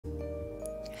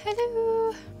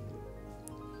Hello!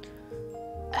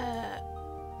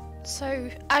 So,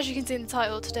 as you can see in the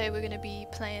title, today we're going to be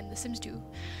playing The Sims 2.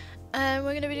 And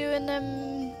we're going to be doing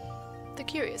The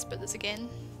Curious Brothers again.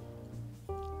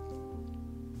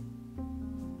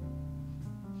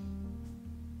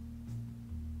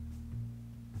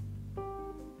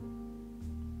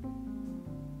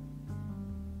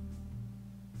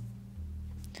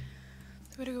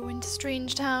 We're going to go into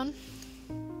Strange Town.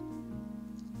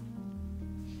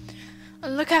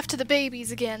 And look after the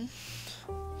babies again.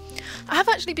 I have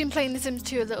actually been playing The Sims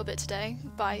 2 a little bit today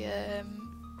by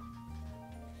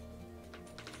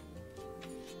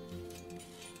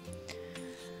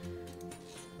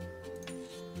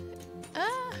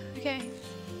okay.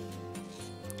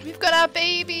 We've got our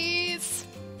babies!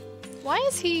 Why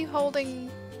is he holding...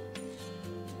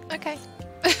 Okay.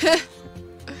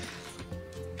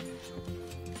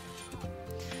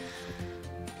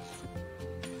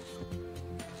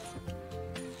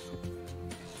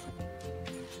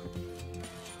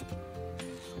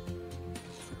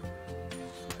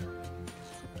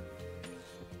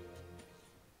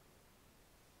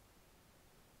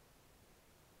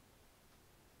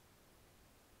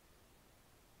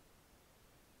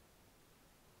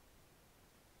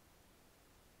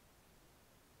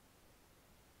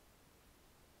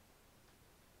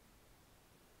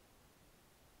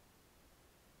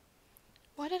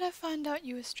 Why did I find out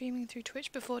you were streaming through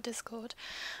Twitch before Discord?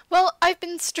 Well, I've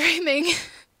been streaming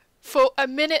for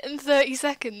 1 minute and 30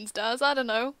 seconds, Daz. I don't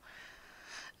know.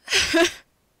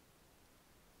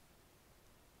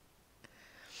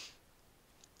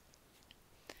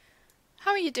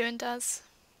 How are you doing, Daz?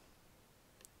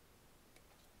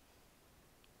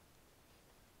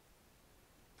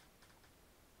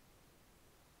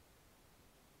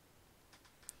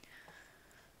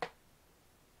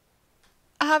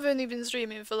 I have only been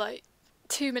streaming for like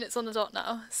 2 minutes on the dot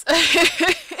now. So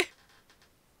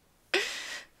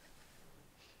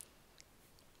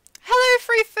hello,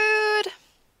 free food!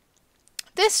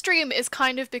 This stream is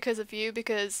kind of because of you,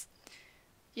 because,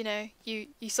 you know, you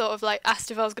sort of like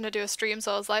asked if I was going to do a stream,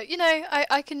 so I was like, you know,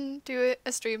 I can do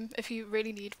a stream if you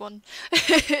really need one.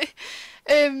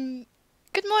 Good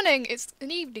morning, it's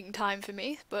an evening time for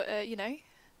me, but you know.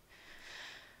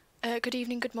 Good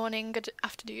evening, good morning, good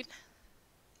afternoon.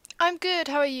 I'm good,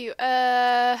 how are you?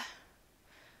 I've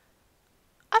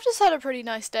just had a pretty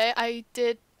nice day. I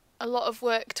did a lot of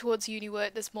work towards uni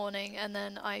work this morning, and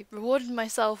then I rewarded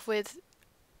myself with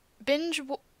binge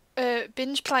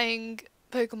playing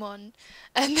Pokemon,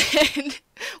 and then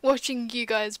watching you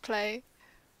guys play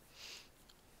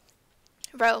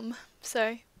Realm,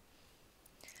 so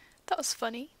that was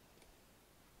funny.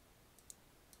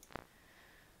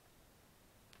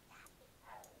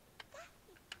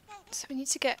 So we need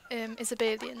to get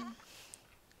Isabellian.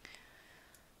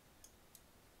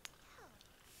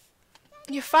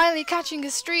 You're finally catching a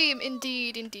stream,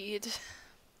 indeed, indeed.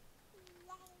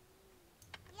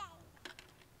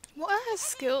 What are her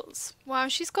skills? Wow,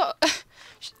 she's got...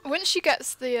 Once she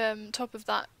gets the top of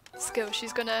that skill,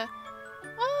 she's gonna...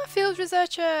 Ah, field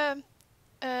researcher!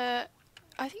 I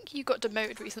think you got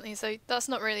demoted recently, so that's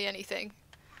not really anything.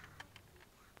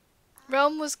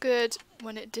 Realm was good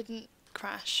when it didn't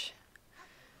crash.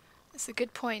 That's a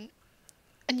good point.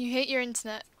 And you hate your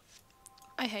internet.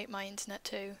 I hate my internet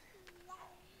too.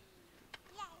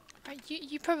 Right,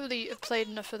 you probably have played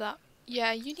enough of that.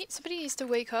 Yeah, somebody needs to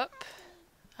wake up.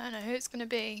 I don't know who it's gonna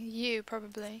be. You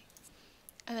probably.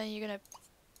 And then you're gonna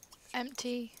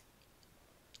empty.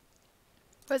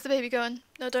 Where's the baby going?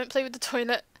 No, don't play with the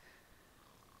toilet.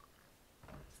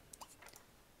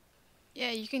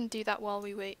 Yeah, you can do that while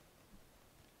we wait.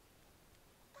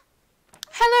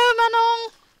 Hello,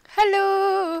 Manon!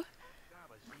 Hello!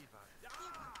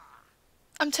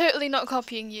 I'm totally not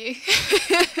copying you.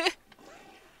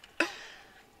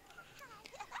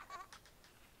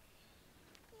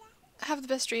 Have the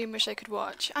best dream, wish I could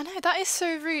watch. I know, that is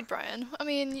so rude, Brian. I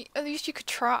mean, at least you could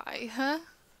try, huh?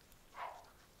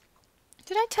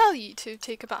 Did I tell you to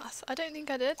take a bath? I don't think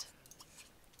I did.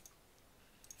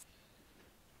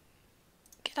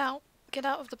 Get out. Get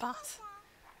out of the bath.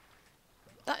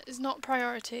 That is not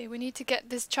priority. We need to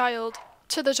get this child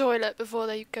to the toilet before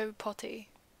they go potty.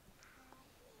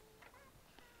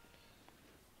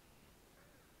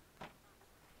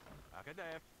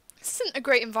 This isn't a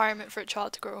great environment for a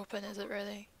child to grow up in, is it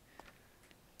really?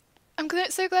 I'm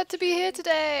so glad to be here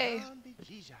today!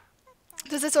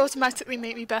 Does this automatically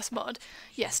make me best mod?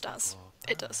 Yes, it does.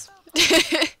 It does.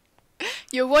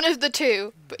 You're one of the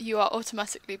two, but you are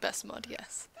automatically best mod,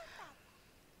 yes.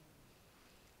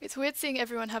 It's weird seeing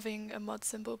everyone having a mod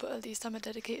symbol, but at least I'm a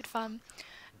dedicated fan.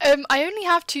 I only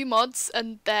have 2 mods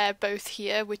and they're both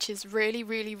here, which is really,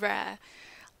 really rare.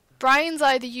 Brian's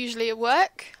either usually at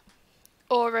work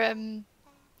or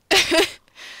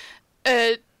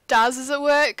Daz is at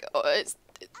work, or it's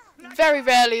very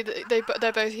rarely that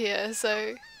they're both here,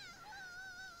 so...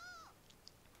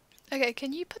 Okay,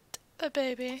 can you put a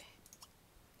baby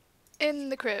in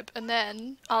the crib and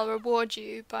then I'll reward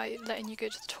you by letting you go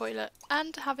to the toilet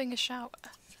and having a shower.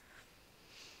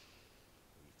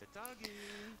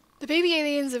 The baby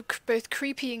aliens are both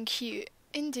creepy and cute.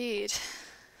 Indeed.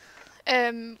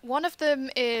 One of them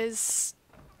is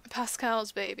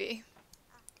Pascal's baby.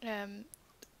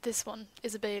 This one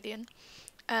is a Balian.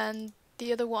 And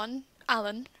the other one,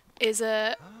 Alan, is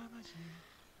a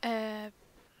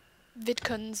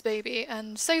Vidkun's baby.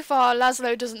 And so far,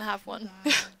 Laszlo doesn't have one.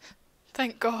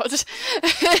 Thank God.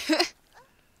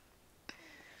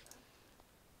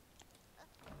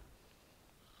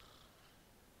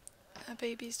 Our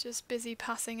baby's just busy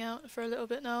passing out for a little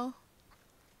bit now.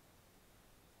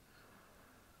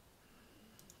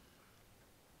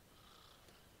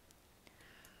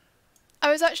 I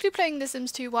was actually playing The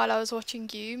Sims 2 while I was watching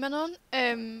you, Manon.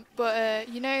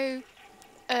 You know,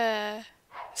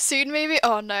 soon maybe?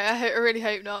 Oh no, I really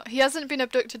hope not. He hasn't been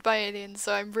abducted by aliens,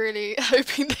 so I'm really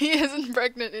hoping that he isn't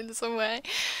pregnant in some way.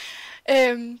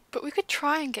 But we could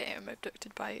try and get him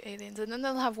abducted by aliens, and then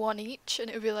they'll have one each, and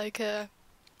it would be like a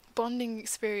bonding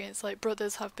experience, like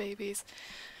brothers have babies.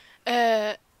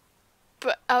 But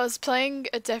I was playing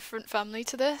a different family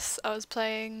to this. I was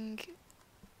playing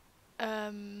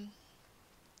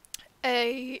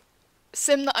a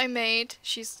sim that I made.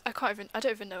 I don't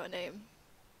even know her name.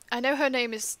 I know her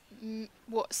name is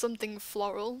something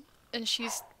floral, and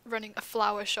she's running a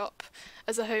flower shop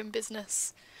as a home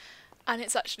business, and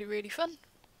it's actually really fun.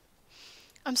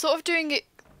 I'm sort of doing it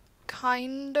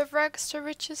kind of rags to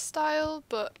riches style,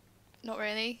 but not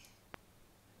really.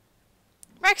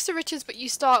 Rags to riches, but you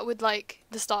start with like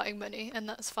the starting money, and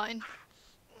that's fine.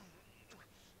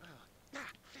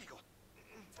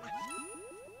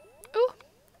 Ooh,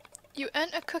 you earn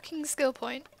a cooking skill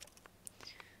point.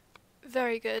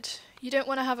 Very good. You don't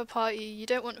want to have a party, you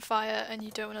don't want fire, and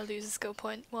you don't want to lose a skill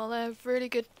point. Well, they're really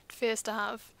good fears to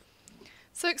have.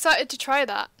 So excited to try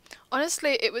that.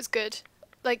 Honestly, it was good.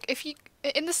 Like, if you...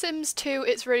 In The Sims 2,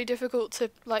 it's really difficult to,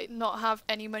 like, not have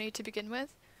any money to begin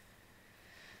with.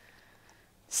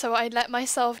 So I let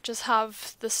myself just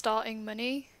have the starting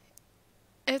money,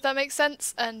 if that makes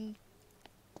sense, and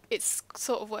it's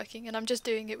sort of working, and I'm just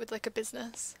doing it with, like, a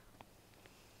business.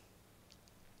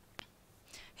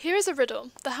 Here is a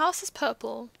riddle. The house is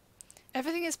purple.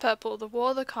 Everything is purple. The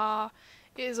wall, the car.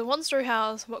 It is a one-story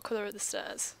house. What colour are the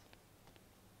stairs?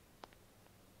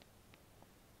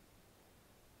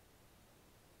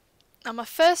 Now my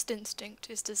first instinct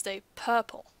is to say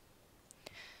purple.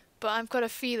 But I've got a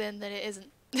feeling that it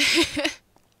isn't.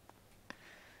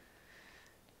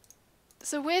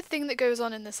 There's a weird thing that goes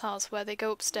on in this house where they go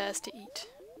upstairs to eat.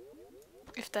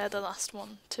 If they're the last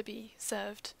one to be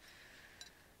served.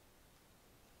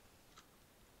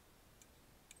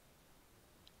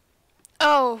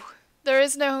 Oh,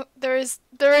 there's no, there's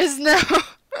no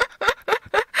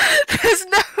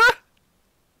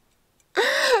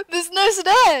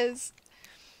stairs.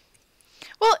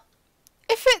 Well,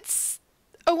 if it's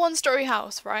a one-story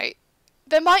house, right,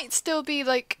 there might still be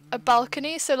like a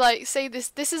balcony, so like say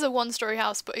this is a one-story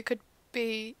house, but it could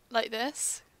be like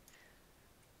this.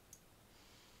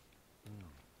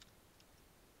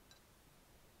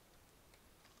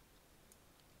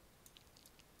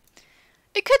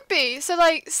 It could be. So,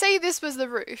 like, say this was the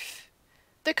roof.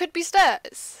 There could be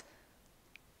stairs.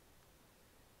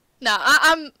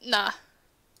 Nah, nah.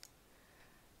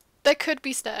 There could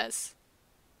be stairs.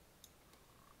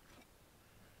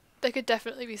 There could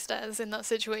definitely be stairs in that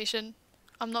situation.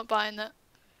 I'm not buying that.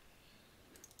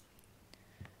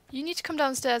 You need to come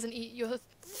downstairs and eat your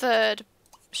 3rd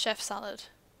chef salad.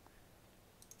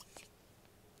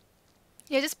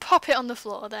 Yeah, just pop it on the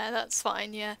floor there. That's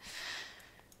fine, yeah.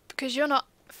 Because you're not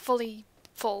fully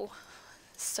full.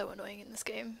 It's so annoying in this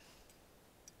game.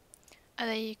 And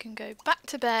then you can go back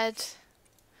to bed.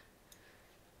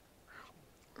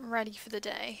 Ready for the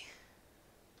day.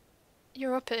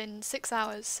 You're up in 6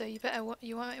 hours, so you might want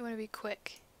to be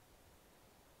quick.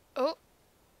 Oh!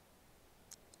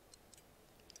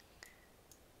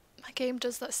 My game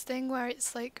does that thing where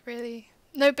it's like really...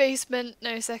 No basement,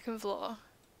 no 2nd floor.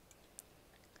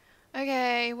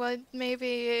 Okay, well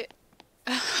maybe...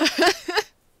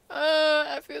 Oh,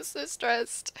 I feel so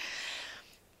stressed.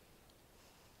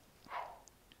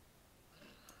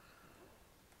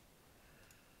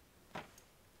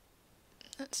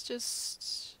 Let's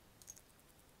just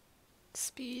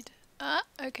Speed. Ah,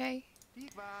 okay.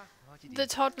 The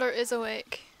toddler is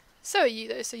awake. So are you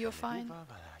though, so you're fine.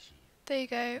 There you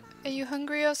go. Are you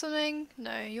hungry or something?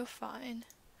 No, you're fine.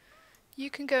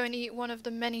 You can go and eat one of the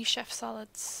many chef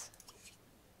salads.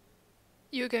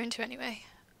 You were going to anyway.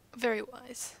 Very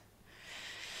wise.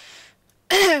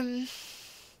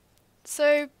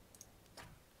 So,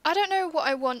 I don't know what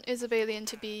I want Isabellian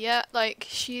to be yet. Like,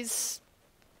 she's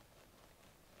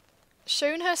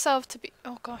shown herself to be...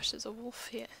 Oh gosh, there's a wolf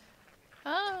here.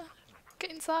 Ah,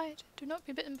 get inside. Do not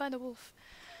be bitten by the wolf.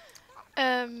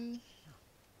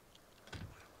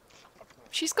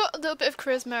 She's got a little bit of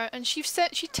charisma, and she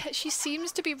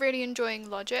seems to be really enjoying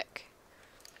logic.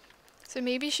 So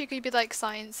maybe she could be like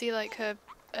sciencey, like her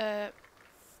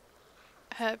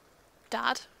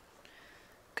dad,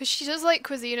 because she does like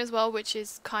cuisine as well, which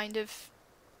is kind of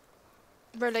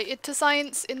related to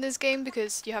science in this game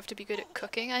because you have to be good at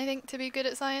cooking, I think, to be good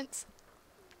at science.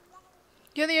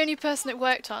 You're the only person it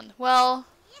worked on. Well,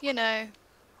 you know,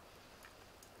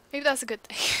 maybe that's a good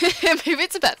thing. Maybe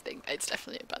it's a bad thing. It's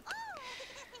definitely a bad thing.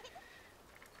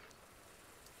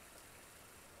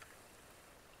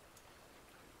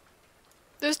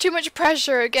 There's too much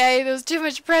pressure, okay? There's too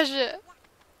much pressure.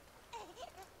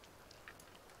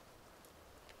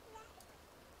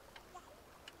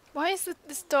 Why is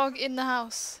this dog in the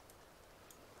house?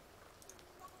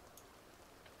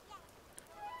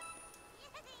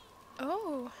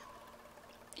 Oh.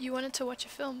 You wanted to watch a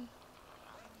film.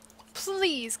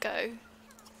 Please go.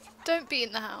 Don't be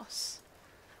in the house.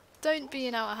 Don't be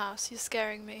in our house. You're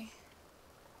scaring me.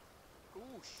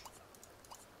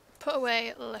 Put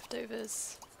away the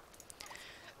leftovers.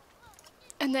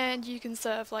 And then you can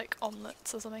serve like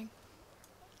omelettes or something.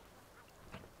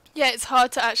 Yeah, it's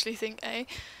hard to actually think, eh?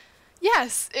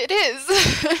 Yes, it is!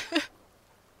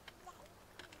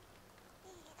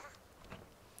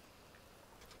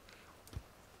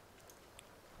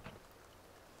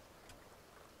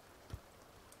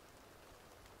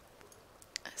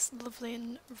 It's lovely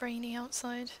and rainy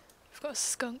outside. We've got a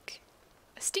skunk.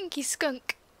 A stinky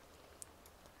skunk!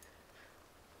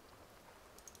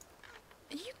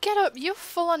 You get up, you're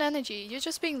full on energy. You're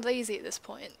just being lazy at this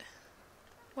point.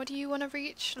 What do you want to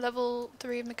reach? Level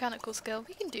 3 mechanical skill.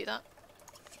 We can do that.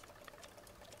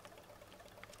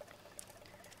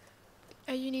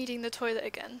 Are you needing the toilet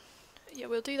again? Yeah,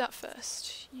 we'll do that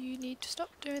first. You need to stop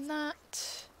doing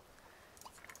that.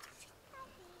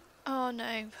 Oh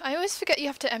no. I always forget you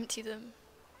have to empty them.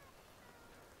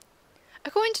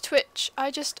 According to Twitch, I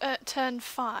just turned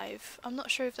 5. I'm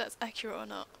not sure if that's accurate or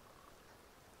not.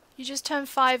 You just turn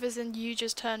 5 as in you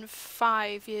just turn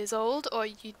 5 years old, or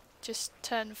you just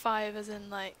turn 5 as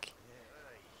in like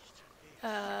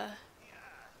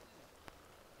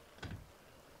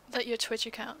like your Twitch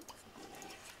account.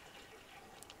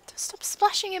 Stop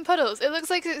splashing in puddles. It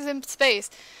looks like it's in space.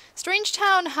 Strange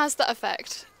Town has that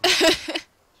effect.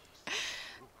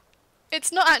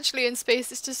 It's not actually in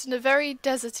space, it's just in a very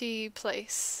deserty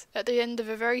place at the end of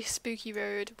a very spooky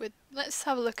road with... Let's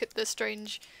have a look at this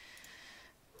strange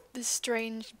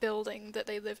building that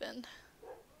they live in.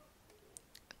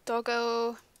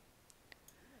 Doggo.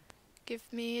 Give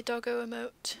me a doggo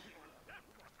emote.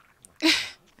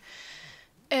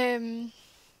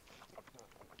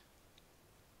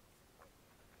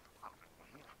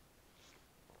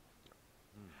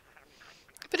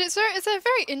 But it's a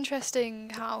very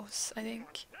interesting house, I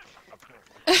think.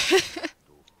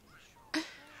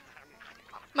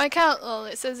 My account, well,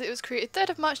 it says it was created 3rd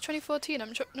of March 2014.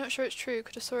 I'm not sure it's true,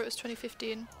 could have swore it was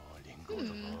 2015.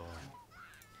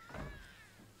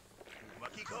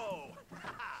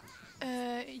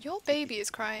 Your baby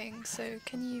is crying, so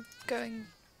can you go and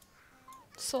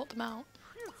sort them out?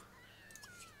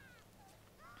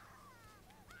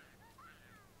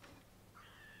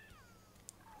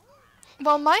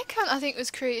 Well, my account I think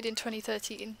was created in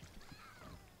 2013.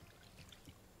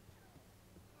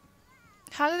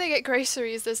 How do they get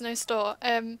groceries? There's no store.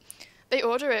 They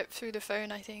order it through the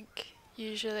phone, I think,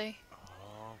 usually.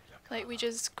 Like, we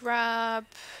just grab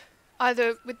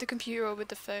either with the computer or with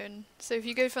the phone. So if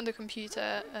you go from the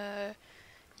computer,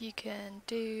 you can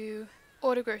do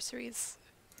order groceries.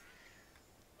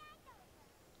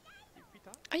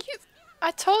 Are you... I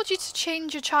told you to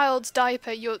change your child's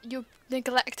diaper. You're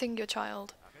neglecting your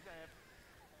child.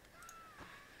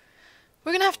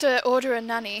 We're gonna have to order a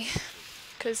nanny,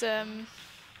 because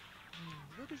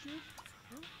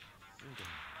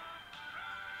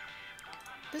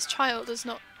this child has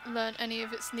not learned any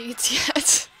of its needs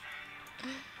yet.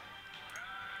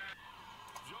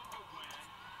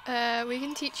 We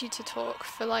can teach you to talk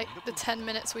for like the 10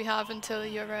 minutes we have until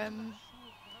you're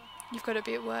you've got to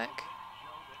be at work.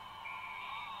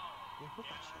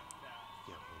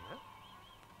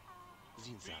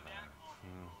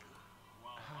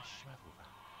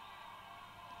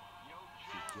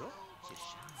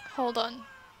 Hold on.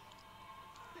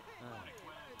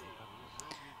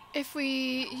 If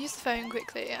we use the phone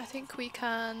quickly, I think we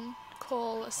can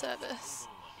call a service.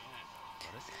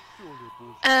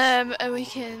 And we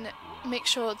can make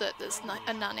sure that there's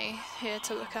a nanny here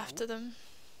to look after them.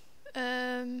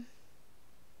 Nanny.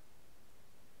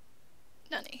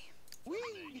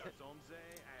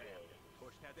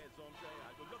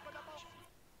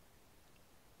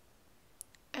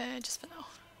 Just for now.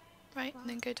 Right, and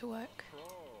then go to work.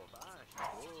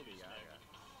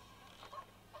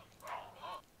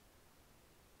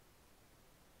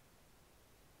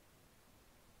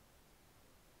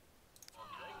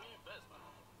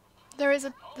 There's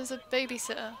a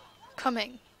babysitter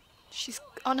coming. She's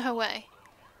on her way.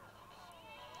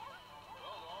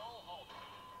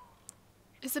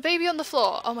 Is the baby on the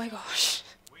floor? Oh my gosh.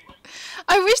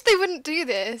 I wish they wouldn't do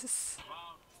this.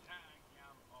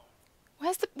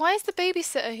 Why is the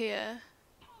babysitter here?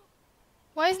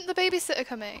 Why isn't the babysitter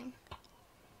coming?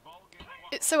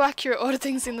 It's so accurate ordering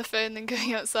things in the phone than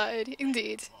going outside.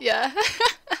 Indeed, yeah.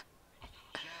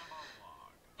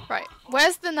 Right,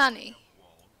 where's the nanny?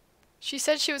 She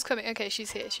said she was coming. Okay, she's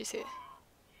here, she's here.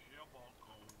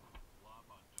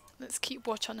 Let's keep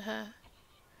watch on her.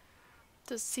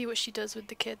 Let's see what she does with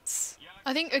the kids.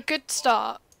 I think a good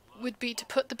start would be to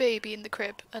put the baby in the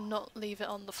crib and not leave it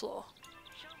on the floor.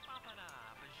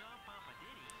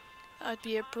 That would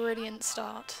be a brilliant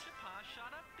start.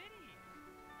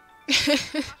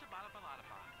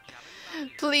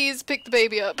 Please pick the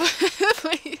baby up.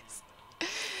 Please.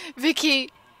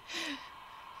 Vicky.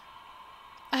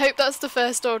 I hope that's the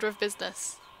first order of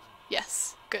business.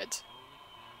 Yes, good.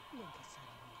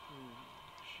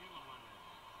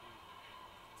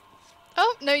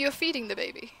 Oh, no, you're feeding the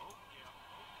baby.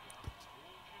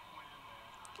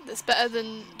 That's better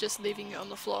than just leaving it on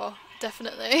the floor,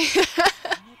 definitely.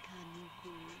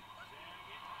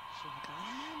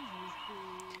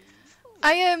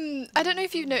 I don't know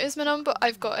if you've noticed, Manon, but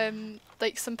I've got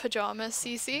like some pajamas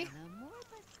CC,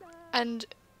 and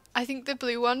I think the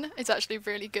blue one is actually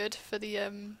really good for the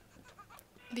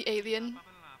alien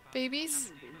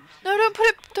babies. No,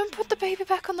 don't put the baby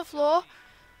back on the floor.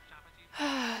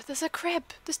 There's a crib.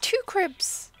 There's 2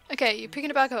 cribs. Okay, you're picking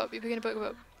it back up. You're picking it back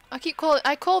up.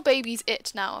 I call babies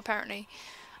it now, apparently.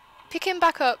 Pick him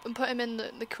back up and put him in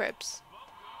the cribs.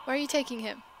 Where are you taking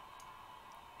him?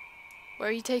 Where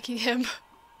are you taking him?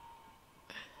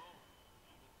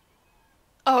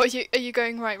 Oh, are you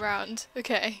going right round?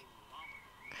 Okay.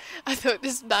 I thought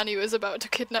this nanny was about to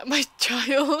kidnap my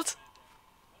child.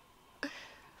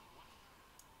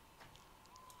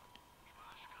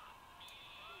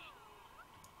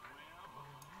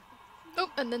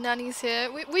 Oh, and the nanny's here.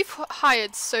 We've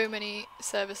hired so many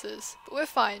services, but we're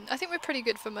fine. I think we're pretty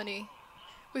good for money.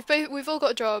 We've all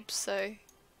got jobs, so.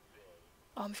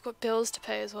 Oh, we've got bills to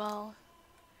pay as well.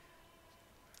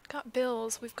 Got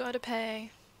bills we've got to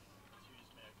pay.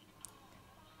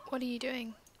 What are you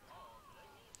doing?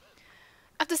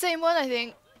 At the same one, I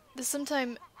think there's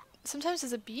sometimes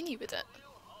there's a beanie with it.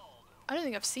 I don't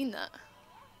think I've seen that.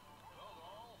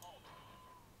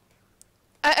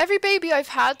 Every baby I've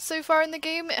had so far in the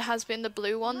game, it has been the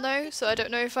blue one though, so I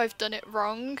don't know if I've done it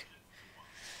wrong.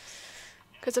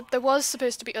 Because there was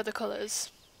supposed to be other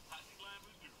colours.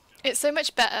 It's so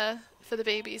much better for the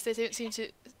babies. They don't seem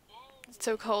to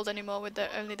so cold anymore with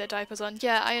only their diapers on.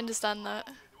 Yeah, I understand that.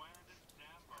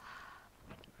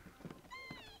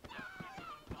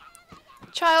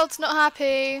 Child's not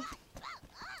happy.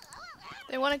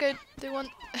 They want to go. They want.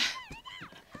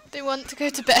 They want to go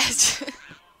to bed.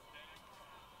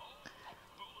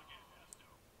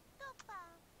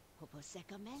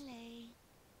 Are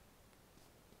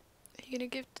you gonna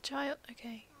give the child?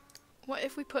 Okay. What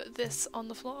if we put this on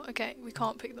the floor? Okay, we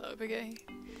can't pick that up. Okay.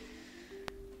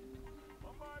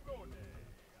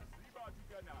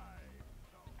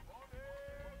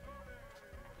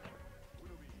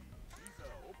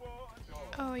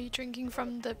 Oh, are you drinking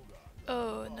from the...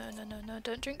 Oh, no.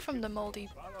 Don't drink from the mouldy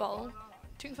bowl.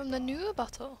 Drink from the newer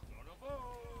bottle.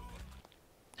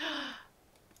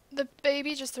 The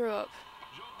baby just threw up.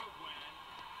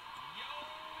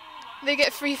 They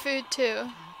get free food too.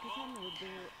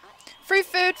 Free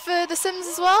food for the Sims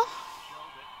as well?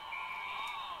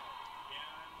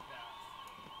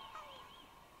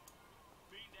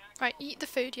 Right, eat the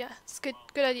food, yeah. It's good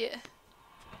idea.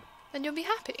 Then you'll be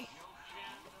happy.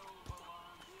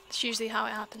 It's usually how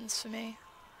it happens for me.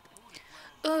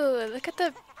 Oh, look at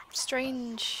the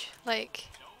strange, like...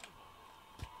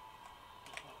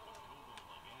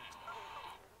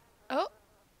 Oh!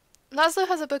 Laszlo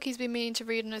has a book he's been meaning to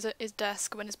read on his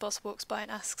desk when his boss walks by and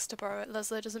asks to borrow it.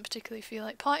 Laszlo doesn't particularly feel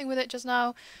like parting with it just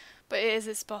now, but it is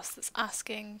his boss that's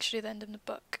asking, should he lend him the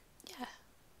book? Yeah.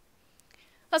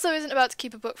 Laszlo isn't about to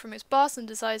keep a book from his boss and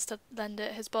decides to lend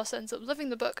it. His boss ends up loving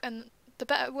the book, and the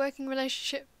better working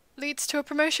relationship leads to a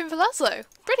promotion for Laszlo.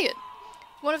 Brilliant.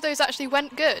 One of those actually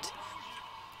went good.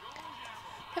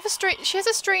 She has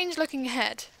a strange looking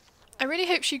head. I really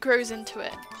hope she grows into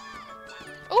it.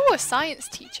 Oh, a science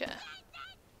teacher.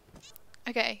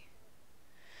 Okay.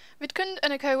 Vidkund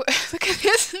and a look at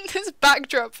this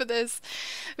backdrop for this.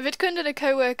 Vidkund and a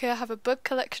co-worker have a bug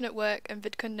collection at work, and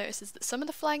Vidkund notices that some of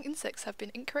the flying insects have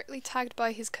been incorrectly tagged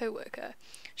by his co-worker.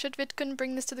 Should Vidkund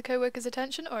bring this to the co-worker's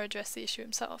attention or address the issue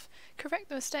himself? Correct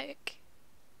the mistake.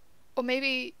 Or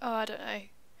maybe, oh, I don't know.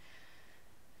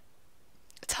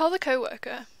 Tell the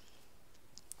co-worker.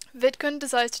 Vidkund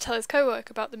decides to tell his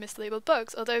co-worker about the mislabeled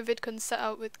bugs, although Vidkund set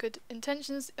out with good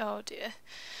intentions. Oh dear.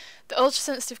 The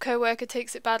ultra-sensitive co-worker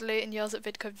takes it badly and yells at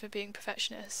Vidkund for being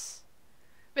perfectionist.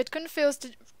 Vidkund feels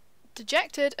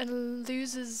dejected and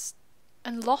loses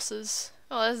losses.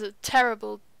 Oh, that's a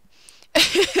terrible...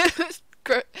 this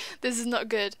is not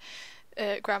good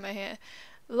grammar here.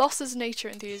 Losses nature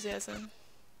enthusiasm.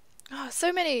 Oh,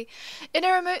 so many! In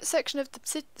a remote section of the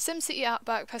SimCity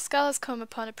outback, Pascal has come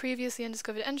upon a previously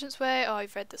undiscovered entranceway. Oh,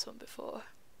 I've read this one before.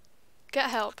 Get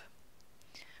help.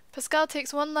 Pascal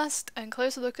takes one last and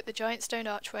closer look at the giant stone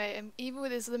archway, and even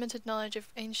with his limited knowledge of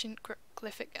ancient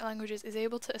glyphic languages, is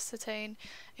able to ascertain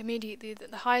immediately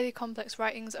that the highly complex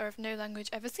writings are of no language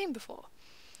ever seen before.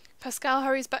 Pascal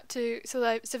hurries back to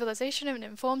civilization and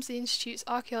informs the Institute's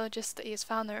archaeologists that he has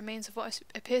found the remains of what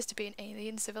appears to be an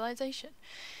alien civilization.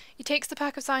 He takes the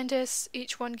pack of scientists,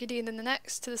 each one giddier than the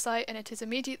next, to the site, and it is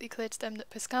immediately clear to them that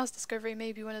Pascal's discovery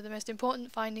may be one of the most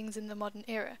important findings in the modern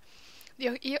era.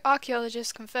 The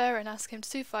archaeologists confer and ask him to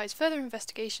supervise further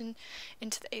investigation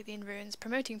into the alien ruins,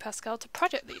 promoting Pascal to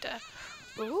project leader.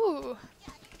 Ooh.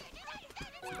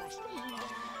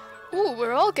 Ooh,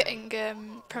 we're all getting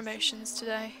promotions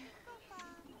today.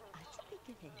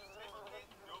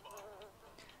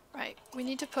 Right, we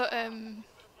need to put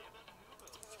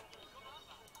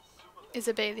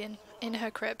Isabellian in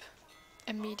her crib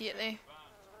immediately.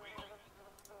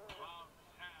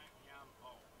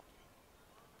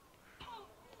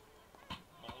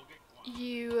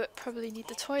 You probably need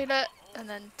the toilet and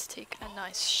then to take a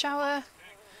nice shower.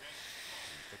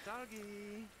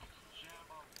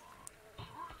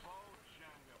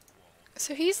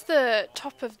 So he's the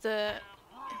top of the...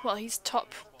 well, he's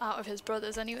top out of his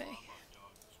brothers anyway.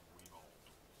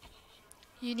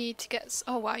 You need to get...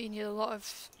 oh wow, you need a lot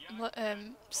of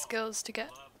skills to get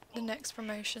the next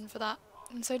promotion for that.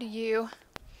 And so do you.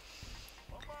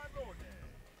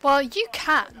 Well, you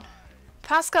can.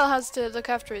 Pascal has to look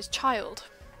after his child.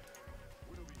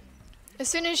 As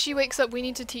soon as she wakes up, we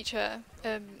need to teach her,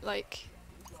 like,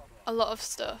 a lot of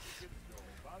stuff.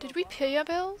 Did we pay our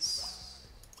bills?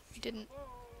 We didn't.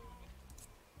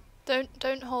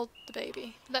 Don't hold the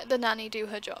baby. Let the nanny do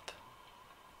her job.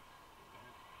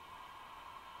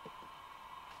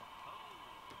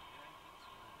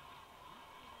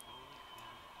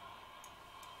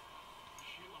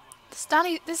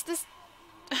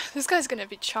 This guy's gonna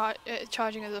be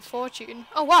charging us a fortune.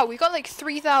 Oh wow, we got like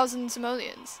 3,000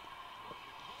 simoleons.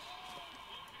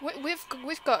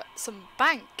 We've got some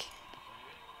bank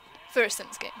for a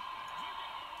Sims game.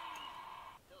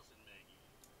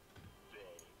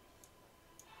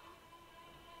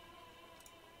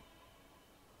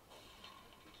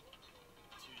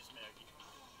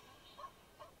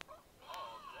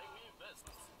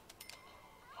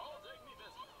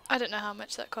 I don't know how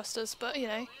much that cost us, but you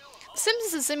know, Sims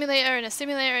is a simulator and a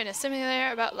simulator and a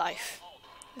simulator about life.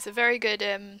 It's a very good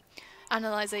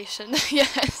analyzation.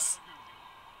 Yes.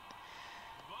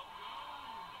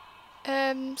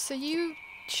 So you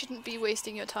shouldn't be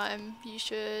wasting your time. You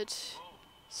should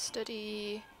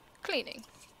study cleaning.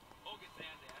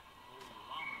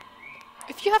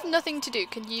 If you have nothing to do,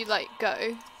 can you like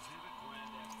go?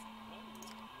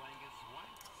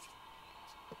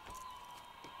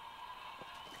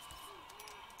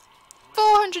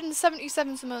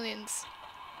 $477 simoleons.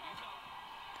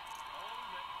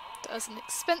 That's an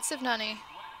expensive nanny.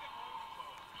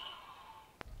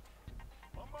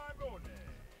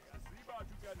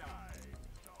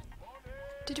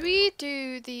 Did we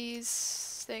do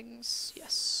these things?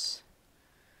 Yes.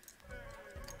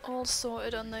 All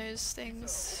sorted on those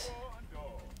things.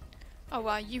 Oh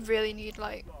wow, you really need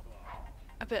like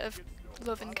a bit of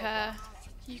love and care.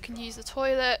 You can use the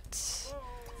toilet.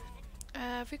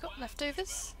 Have we got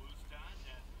leftovers?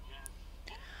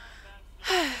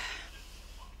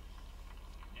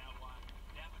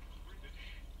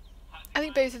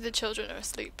 think both of the children are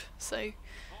asleep, so...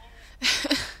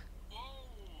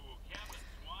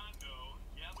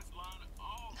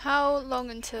 How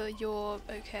long until you're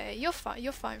okay? You're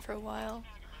fine for a while.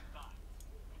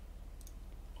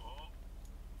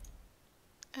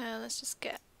 Let's just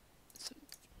get some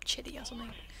chili or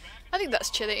something. I think that's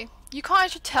chili. You can't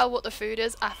actually tell what the food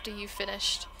is after you've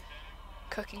finished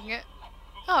cooking it.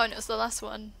 Oh, and it was the last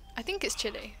one. I think it's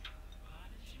chili.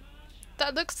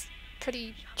 That looks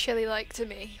pretty chili-like to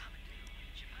me.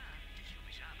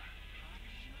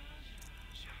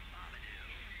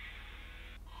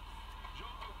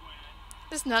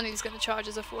 This nanny's gonna charge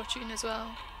us a fortune as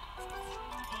well.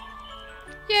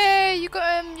 Yay! You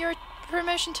got your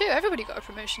promotion too. Everybody got a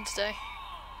promotion today.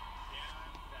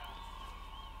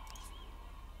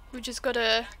 We just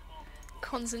gotta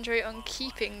concentrate on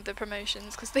keeping the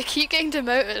promotions because they keep getting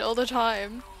demoted all the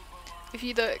time. If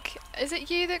you look, is it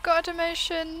you that got a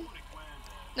demotion?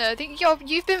 No, I think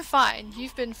you've been fine.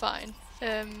 You've been fine.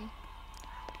 Yeah,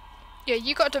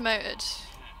 you got demoted.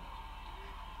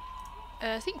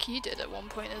 I think you did at one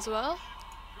point as well.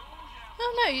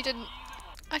 Oh no, you didn't.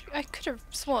 I could have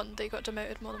sworn they got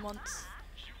demoted more than once.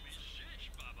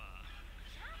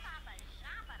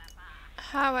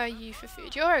 How are you for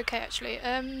food? You're okay actually.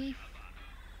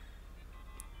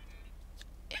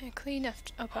 Yeah, clean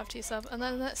up after yourself, and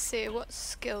then let's see, what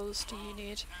skills do you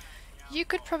need? You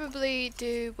could probably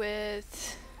do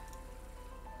with...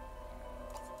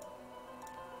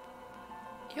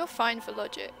 You're fine for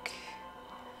logic.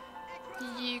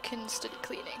 You can study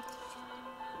cleaning.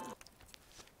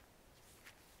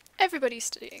 Everybody's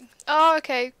studying. Oh,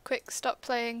 okay, quick, stop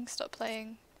playing, stop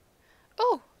playing.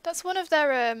 Oh, that's one of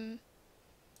their,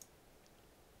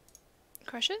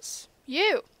 crushes?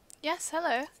 You! Yes,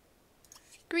 hello.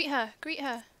 Greet her, greet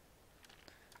her.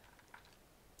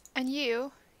 And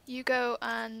you go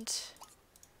and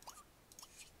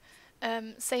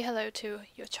say hello to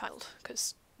your child,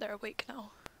 because they're awake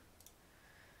now.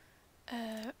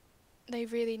 They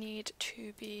really need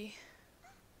to be...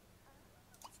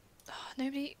 Oh,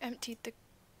 nobody emptied the...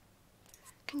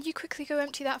 Can you quickly go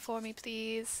empty that for me,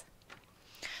 please?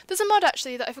 There's a mod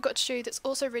actually that I forgot to show you that's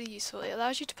also really useful. It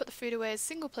allows you to put the food away as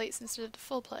single plates instead of the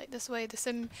full plate. This way the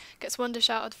sim gets one dish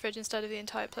out of the fridge instead of the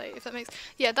entire plate, if that makes...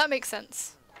 Yeah, that makes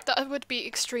sense. That would be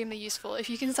extremely useful. If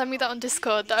you can send me that on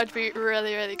Discord, that would be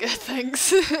really, really good,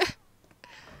 thanks.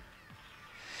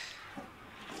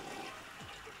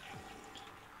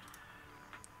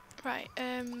 Right,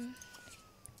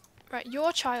 right,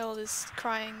 your child is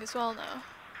crying as well now.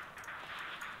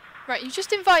 Right, you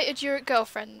just invited your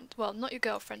girlfriend, well, not your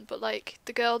girlfriend, but like,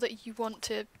 the girl that you want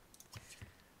to...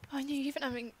 Oh, no, you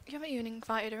haven't even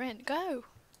invited her in. Go!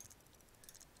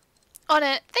 On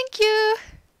it! Thank you!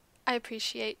 I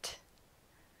appreciate.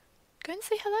 Go and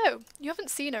say hello. You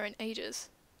haven't seen her in ages.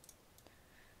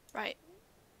 Right.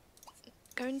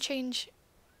 Go and change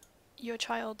your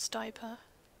child's diaper.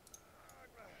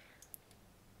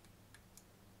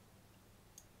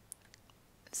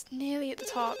 It's nearly at the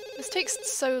top. This takes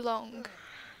so long.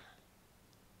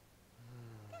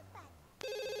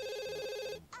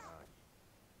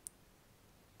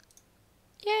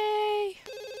 Yay!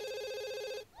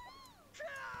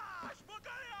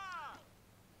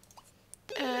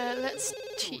 Let's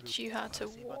teach you how to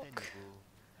walk.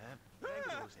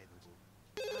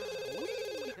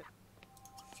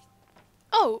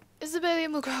 Oh, Isabella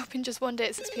will grow up in just one day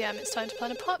at 6 PM. It's time to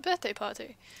plan a birthday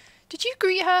party. Did you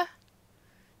greet her?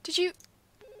 Did you...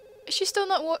 Is she still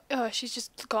not oh, she's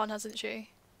just gone, hasn't she?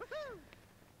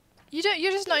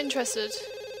 You're just not interested.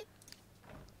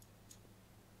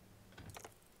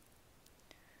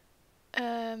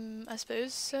 I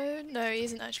suppose so. No, he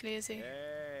isn't actually, is he?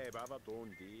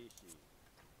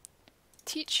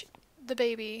 Teach the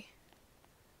baby.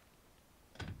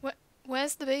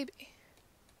 Where's the baby?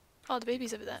 Oh, the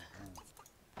baby's over there.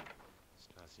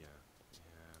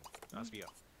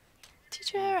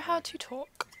 Teach her how to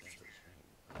talk.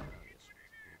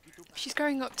 She's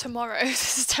growing up tomorrow.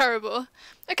 This is terrible.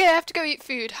 Okay, I have to go eat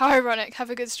food. How ironic. Have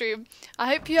a good stream. I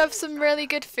hope you have some really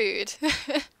good food.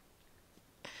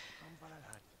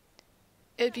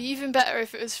 It'd be even better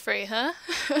if it was free, huh?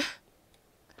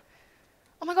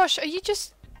 Oh my gosh, are you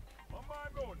just...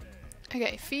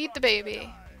 Okay, feed the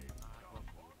baby.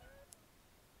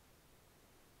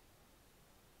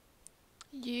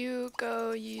 You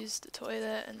go use the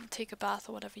toilet and take a bath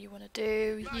or whatever you want to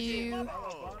do. You...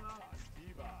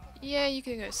 Yeah, you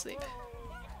can go sleep.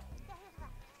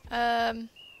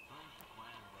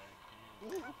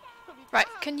 Right,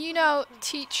 can you now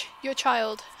teach your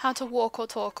child how to walk or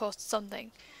talk or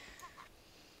something?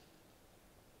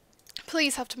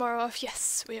 Please have tomorrow off.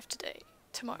 Yes, we have today.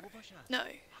 tomorrow. No,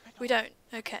 we don't.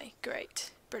 Okay,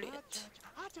 great. Brilliant.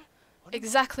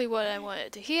 Exactly what I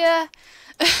wanted to hear.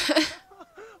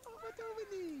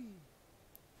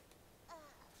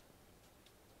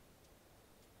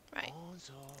 Right.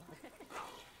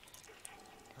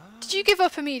 Did you give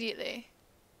up immediately?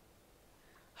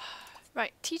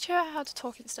 Right, teach her how to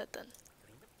talk instead then.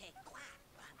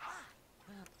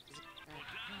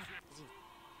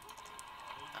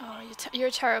 Oh, you're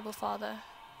a terrible father.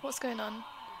 What's going on?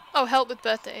 Oh, help with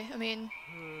birthday. I mean,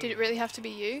 did it really have to be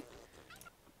you?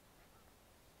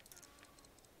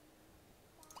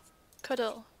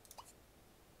 Cuddle.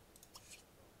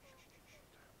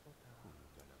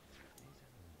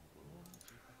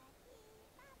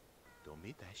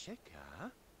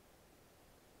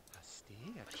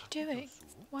 What are you doing?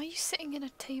 Why are you sitting in a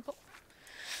table?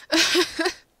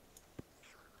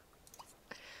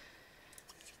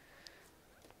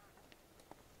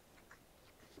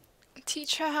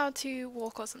 Teach her how to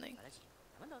walk or something.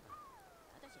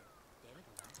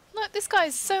 Look, this guy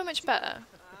is so much better.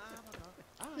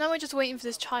 Now we're just waiting for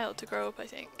this child to grow up, I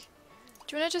think.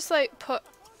 Do you want to just like put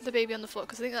the baby on the floor?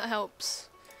 Because I think that helps.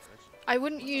 I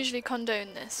wouldn't usually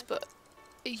condone this, but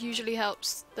it usually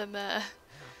helps them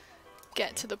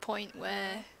get to the point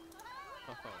where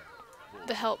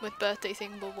the help with birthday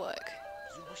thing will work.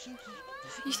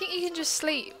 You think you can just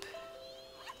sleep?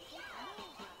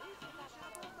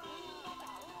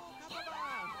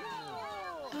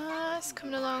 It's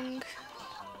coming along.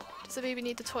 Does the baby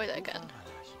need the toilet again?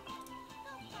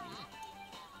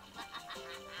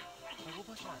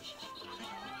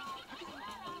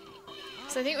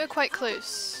 So I think we're quite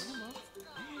close.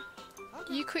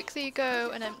 You quickly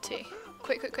go and empty.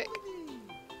 Quick, quick, quick.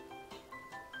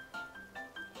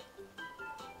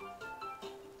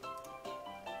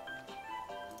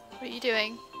 What are you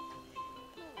doing?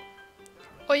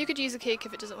 Or you could use a cake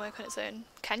if it doesn't work on its own.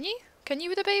 Can you? Can you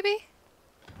with a baby?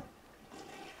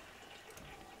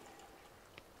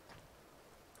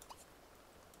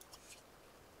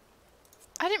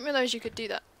 I didn't realise you could do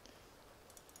that.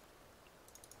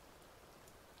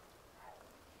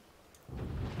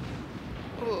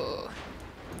 Ooh.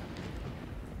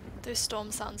 Those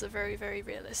storm sounds are very, very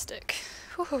realistic.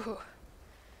 Ooh.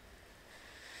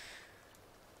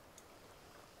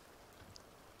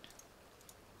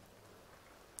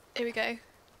 Here we go.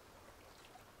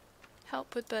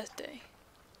 Help with birthday.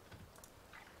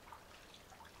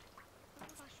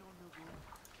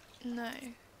 No.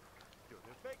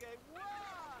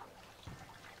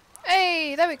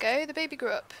 Hey, there we go. The baby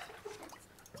grew up.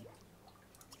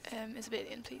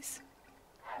 Isabellian, please.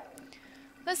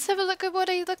 Let's have a look at what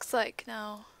he looks like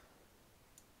now.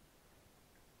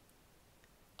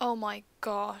 Oh my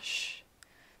gosh.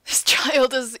 This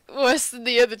child is worse than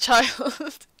the other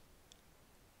child.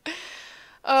 Oh,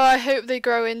 I hope they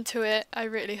grow into it. I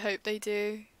really hope they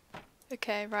do.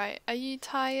 Okay, right. Are you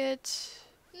tired?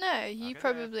 No, you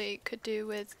probably could do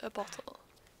with a bottle.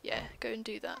 Yeah, go and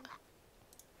do that.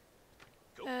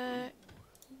 Are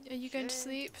you going to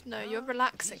sleep? No, you're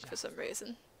relaxing for some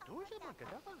reason.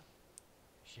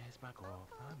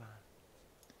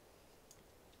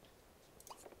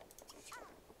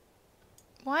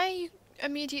 Why are you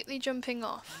immediately jumping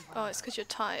off? Oh, it's because you're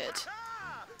tired.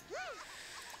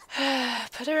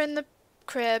 Put her in the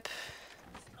crib.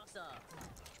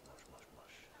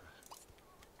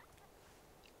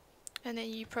 And then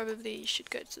you probably should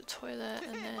go to the toilet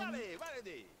and then...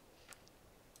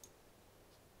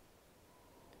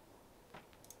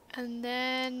 And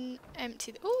then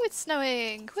empty the... Oh, it's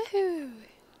snowing! Woohoo!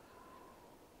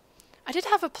 I did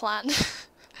have a plan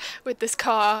with this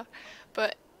car,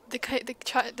 but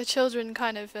the children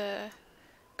kind of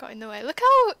got in the way. Look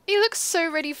how he looks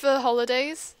so ready for the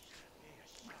holidays.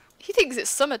 He thinks it's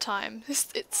summertime.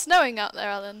 It's snowing out there,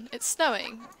 Alan. It's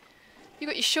snowing. You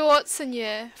got your shorts and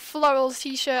your floral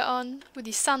t-shirt on with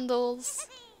your sandals.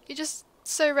 You're just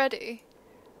so ready.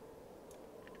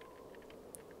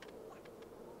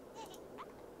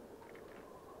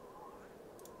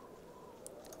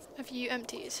 Have you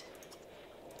emptied?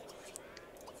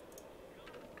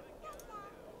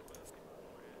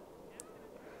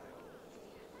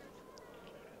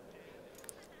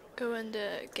 Go and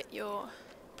get your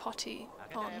potty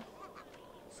on.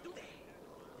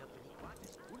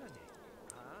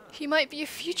 He might be a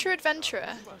future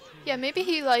adventurer. Yeah, maybe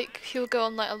he'll go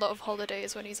on like a lot of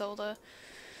holidays when he's older.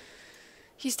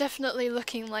 He's definitely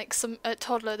looking like a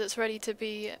toddler that's ready to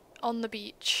be on the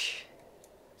beach,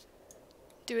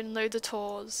 doing loads of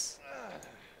tours.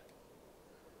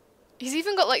 He's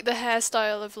even got like the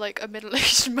hairstyle of like a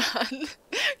middle-aged man.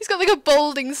 He's got like a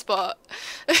balding spot.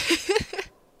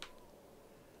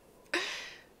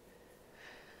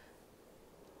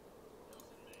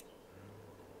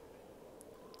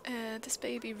 This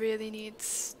baby really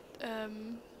needs, well,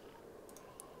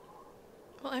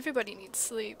 everybody needs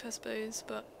sleep, I suppose,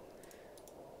 but...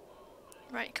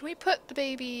 Right, can we put the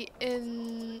baby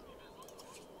in...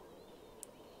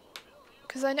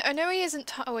 Because I know he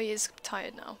isn't oh, he is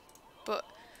tired now, but...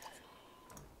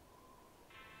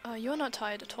 you're not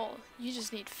tired at all. You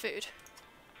just need food.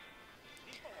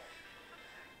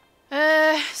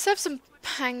 Serve some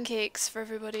pancakes for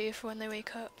everybody for when they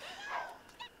wake up.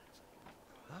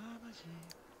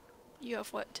 You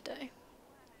have work today.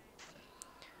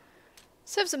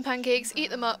 Serve some pancakes,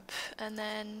 eat them up, and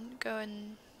then go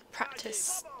and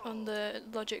practice on the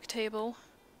logic table.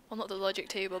 Well, not the logic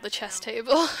table, the chess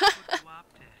table.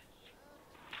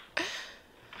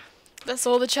 That's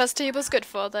all the chess table's good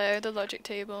for, though, the logic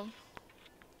table.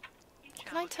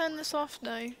 Can I turn this off?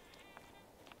 No.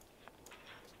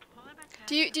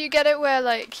 Do you get it where,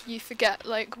 like, you forget,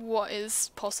 like, what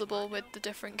is possible with the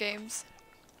different games?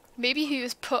 Maybe he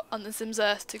was put on the Sims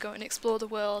Earth to go and explore the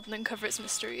world and uncover its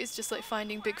mysteries, just like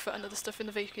finding Bigfoot and other stuff in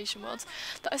the vacation worlds.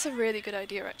 That is a really good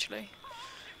idea, actually.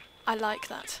 I like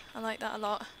that. I like that a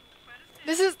lot.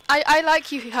 This is I like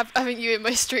having you in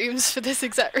my streams for this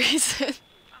exact reason.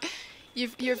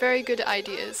 You're very good at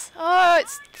ideas. Oh,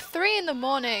 it's 3 in the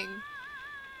morning.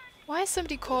 Why is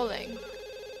somebody calling?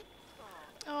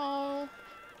 Oh,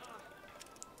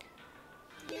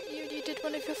 you did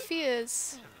one of your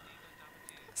fears.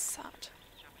 That's sad.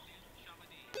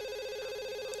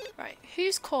 Right,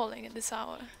 who's calling at this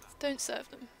hour? Don't serve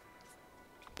them.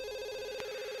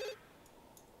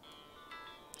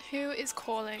 Who is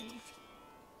calling?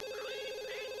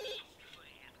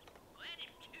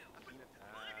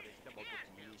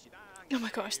 Oh my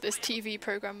gosh, this TV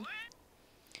program.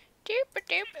 Doop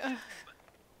doop.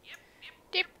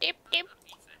 Dip dip dip.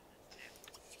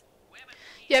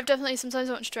 Yeah, definitely. Sometimes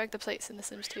I want to drag the plates in The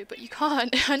Sims 2, but you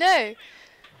can't. I know.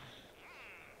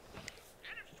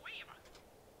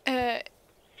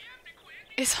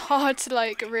 It's hard to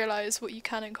like realize what you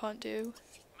can and can't do.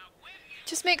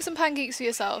 Just make some pancakes for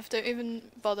yourself. Don't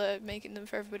even bother making them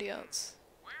for everybody else.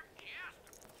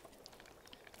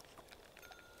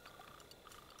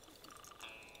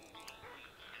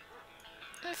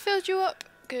 I filled you up.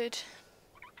 Good.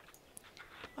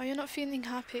 Oh, you're not feeling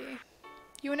happy.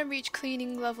 You want to reach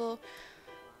cleaning level.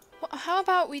 What, how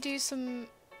about we do some...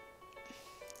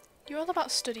 You're all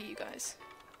about study, you guys.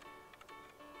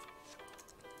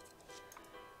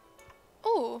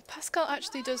 Oh, Pascal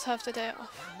actually does have the day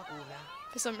off.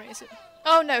 For some reason.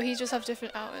 Oh no, he just have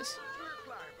different hours.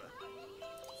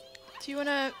 Do you want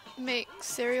to make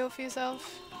cereal for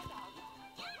yourself?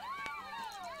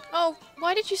 Oh,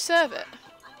 why did you serve it?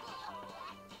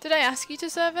 Did I ask you to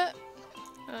serve it?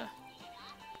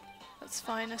 That's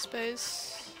fine, I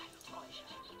suppose.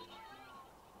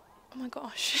 Oh my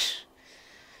gosh.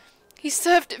 He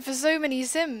served it for so many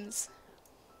Sims.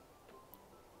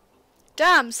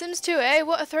 Damn, Sims 2, eh?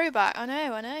 What a throwback. I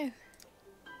know, I know.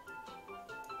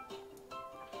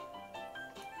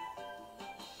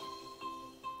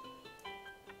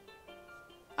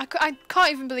 I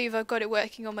can't even believe I've got it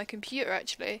working on my computer,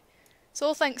 actually. It's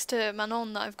all thanks to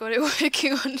Manon that I've got it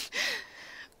working on.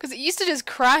 Because it used to just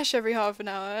crash every half an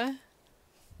hour.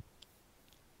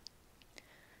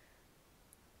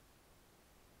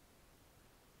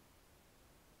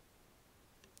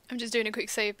 I'm just doing a quick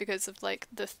save because of like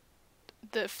the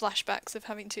flashbacks of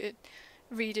having to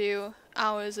redo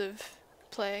hours of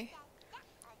play.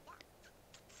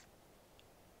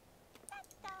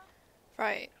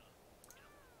 Right.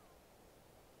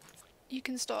 You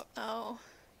can stop now.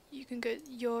 You can go.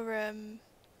 You're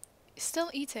still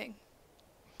eating.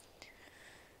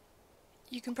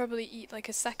 You can probably eat like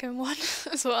a second one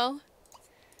as well.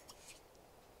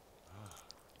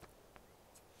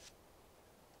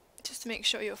 Just to make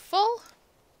sure you're full.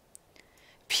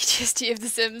 PTSD of The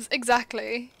Sims,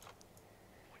 exactly.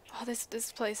 Oh,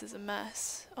 this place is a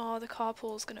mess. Oh, the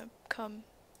carpool's gonna come.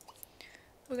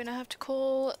 We're gonna have to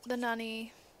call the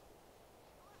nanny.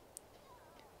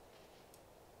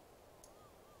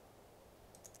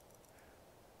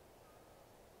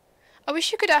 I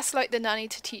wish you could ask like the nanny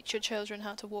to teach your children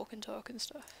how to walk and talk and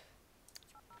stuff.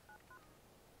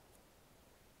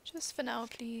 Just for now,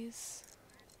 please.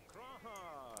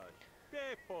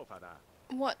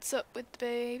 What's up with the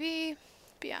baby?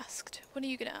 Be asked. What are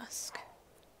you gonna ask?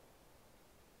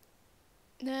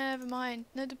 Never mind.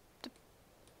 No,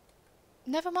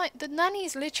 never mind. The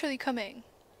nanny's literally coming.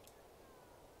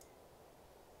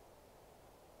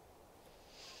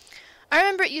 I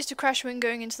remember it used to crash when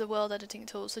going into the world editing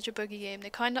tool. Such a buggy game. They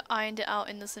kind of ironed it out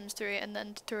in The Sims 3 and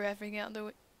then threw everything out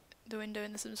the window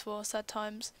in The Sims 4. Sad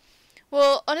times.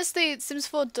 Well, honestly, Sims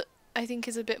 4 I think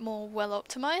is a bit more well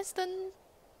optimized than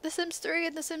The Sims 3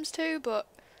 and The Sims 2, but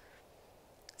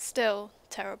still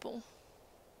terrible.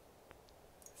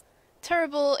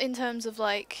 Terrible in terms of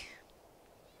like,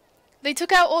 they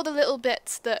took out all the little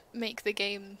bits that make the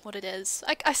game what it is.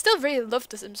 I still really love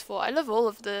The Sims 4. I love all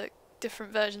of the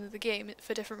different versions of the game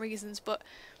for different reasons, but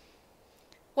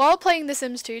while playing The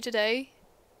Sims 2 today,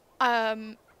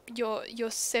 your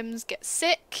Sims get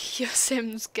sick, your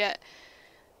Sims get,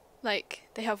 like,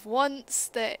 they have wants,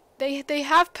 they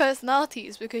have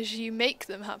personalities because you make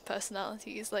them have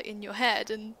personalities, like, in your head,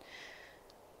 and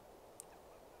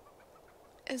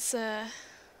it's, yeah,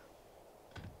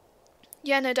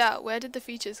 no doubt. Where did the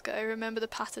features go? Remember the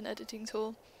pattern editing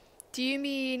tool. Do you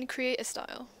mean creator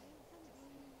style?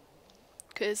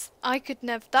 Because I could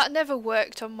that never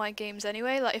worked on my games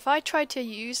anyway. Like, if I tried to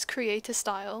use creator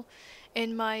style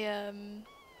in my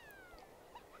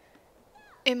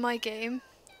game,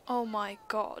 oh my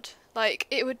god. Like,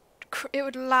 it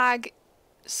would lag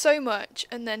so much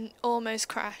and then almost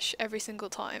crash every single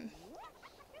time.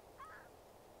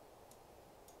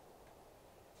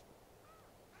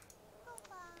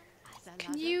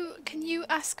 Can you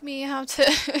ask me how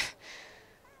to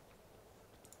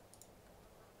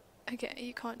Okay,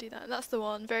 you can't do that. That's the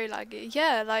one. Very laggy.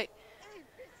 Yeah, like,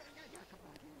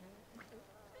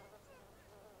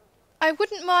 I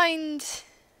wouldn't mind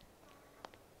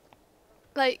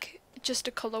like just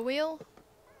a colour wheel.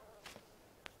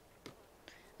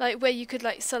 Like where you could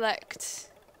like select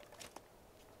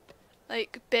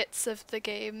like bits of the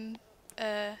game,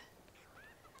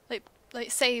 like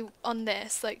say on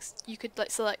this, like you could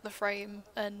like select the frame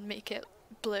and make it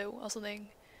blue or something.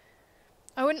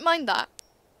 I wouldn't mind that.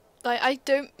 Like, I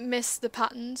don't miss the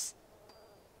patterns.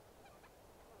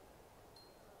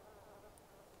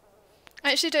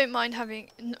 I actually don't mind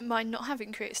not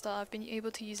having create style. I've been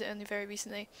able to use it only very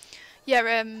recently.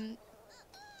 Yeah,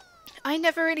 I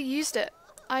never really used it.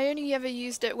 I only ever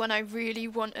used it when I really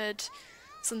wanted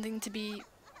something to be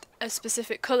a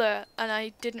specific colour, and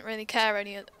I didn't really care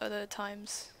any other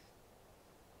times.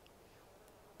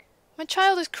 My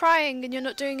child is crying and you're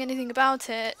not doing anything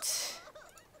about it.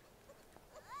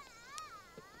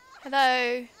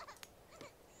 Hello.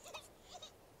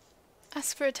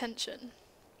 Ask for attention.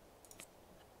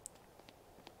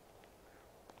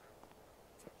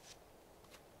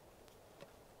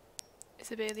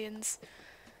 Isabelians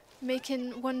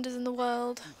making wonders in the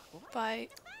world by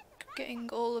getting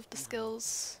all of the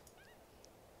skills.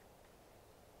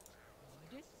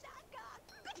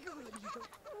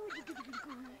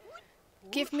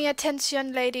 Give me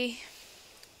attention, lady.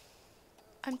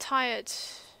 I'm tired.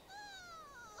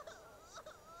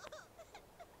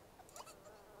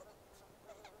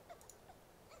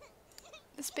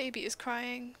 This baby is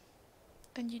crying,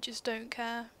 and you just don't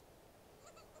care.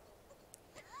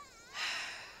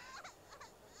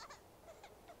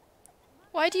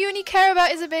 Why do you only care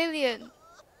about Isabelian?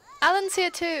 Alan's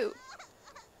here too.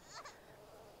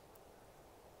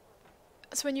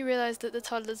 That's when you realise that the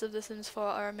toddlers of The Sims 4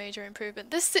 are a major improvement.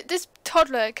 This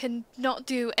toddler can not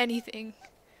do anything.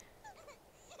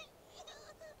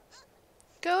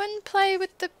 Go and play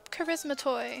with the charisma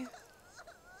toy.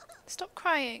 Stop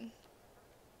crying.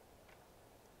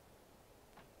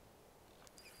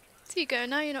 So you go,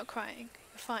 now you're not crying.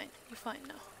 You're fine. You're fine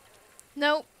now.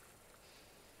 No.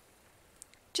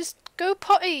 Just go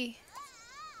potty.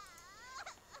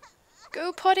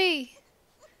 Go potty.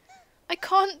 I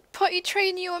can't potty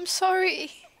train you, I'm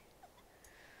sorry.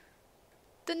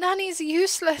 The nanny's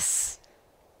useless.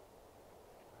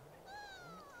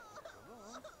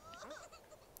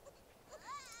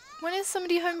 When is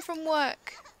somebody home from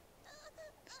work?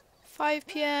 5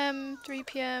 PM, 3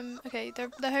 PM. Okay,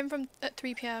 they're home from at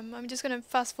 3 PM. I'm just gonna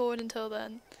fast forward until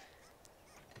then.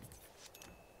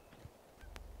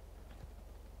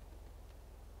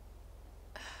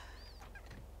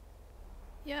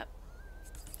 Yep.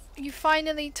 You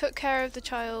finally took care of the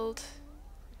child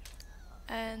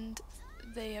and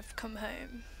they have come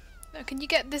home. Now can you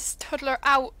get this toddler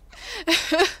out?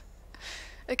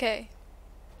 Okay.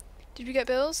 Did we get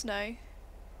bills? No.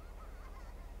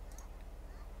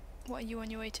 What are you on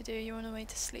your way to do? You're on your way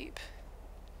to sleep.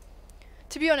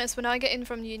 To be honest, when I get in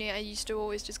from uni, I used to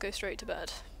always just go straight to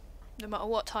bed. No matter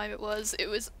what time it was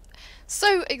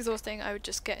so exhausting, I would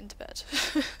just get into bed.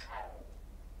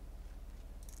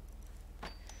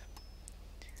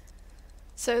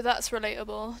 So that's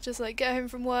relatable. Just like get home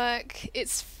from work.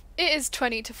 It is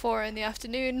 20 to 4 in the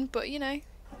afternoon, but you know,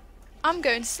 I'm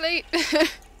going to sleep.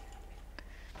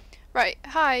 Right,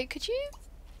 hi, could you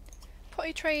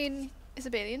potty train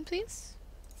Isabelian, please?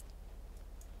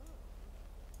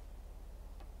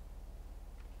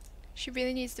 She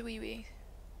really needs the wee wee.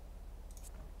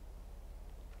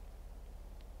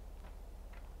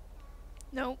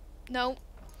 No, no.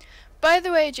 By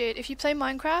the way, Jade, if you play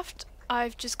Minecraft,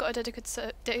 I've just got a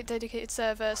dedicated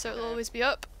server, so it'll always be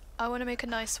up. I want to make a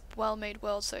nice, well-made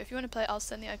world, so if you want to play it, I'll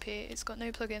send the IP. It's got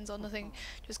no plugins or nothing,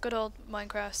 just good old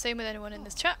Minecraft. Same with anyone in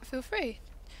this chat, feel free.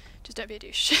 Just don't be a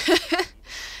douche.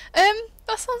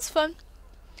 That sounds fun.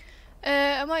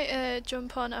 I might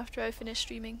jump on after I finish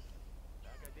streaming.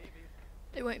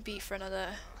 It won't be for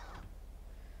another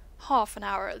half an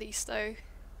hour at least, though.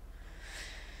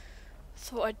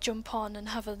 Thought I'd jump on and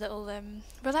have a little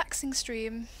relaxing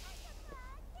stream.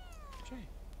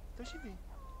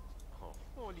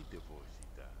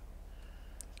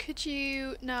 Could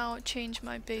you now change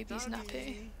my baby's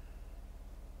nappy?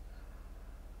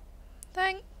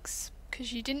 Thanks,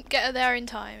 because you didn't get her there in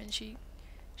time and she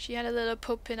had a little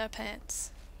pup in her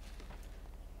pants.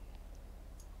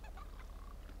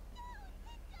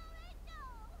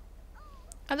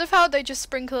 I love how they just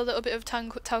sprinkle a little bit of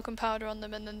talcum powder on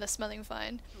them and then they're smelling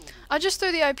fine. I'll just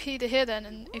throw the IP to here then,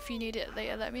 and if you need it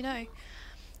later, let me know.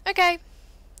 Okay,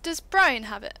 does Brian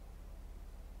have it?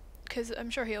 Because I'm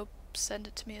sure he'll send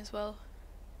it to me as well.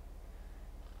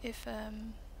 If I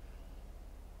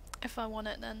want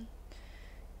it then.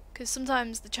 Because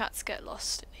sometimes the chats get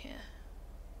lost in here.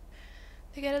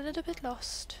 They get a little bit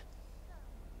lost.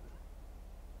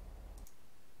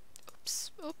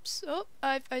 Oops, oops, oh,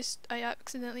 I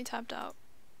accidentally tabbed out.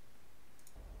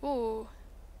 Ooh.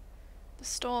 The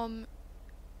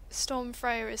Storm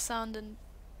Freya is sounding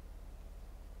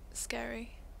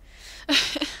scary.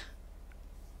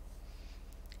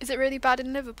 Is it really bad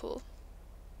in Liverpool?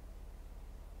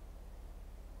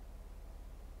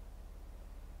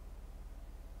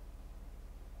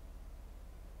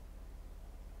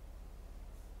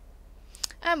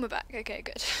 And we're back, okay,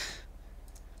 good.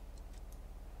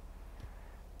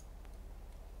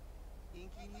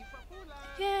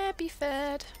 Yeah, be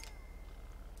fed.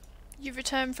 You've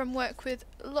returned from work with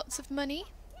lots of money.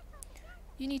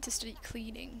 You need to study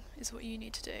cleaning, is what you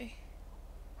need to do.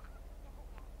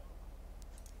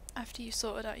 After you've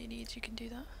sorted out your needs, you can do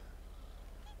that.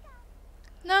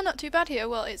 No, not too bad here.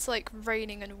 Well, it's like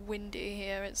raining and windy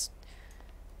here. It's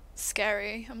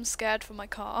scary. I'm scared for my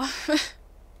car.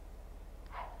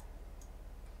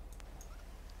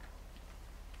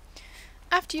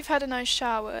 After you've had a nice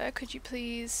shower, could you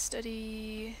please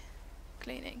study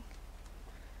cleaning?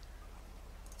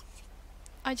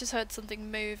 I just heard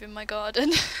something move in my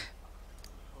garden.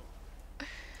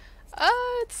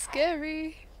 Ah, it's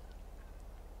scary.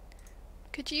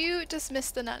 Could you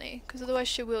dismiss the nanny? Because otherwise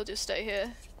she will just stay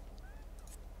here.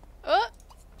 Oh!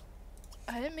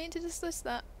 I didn't mean to dismiss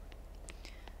that.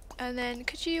 And then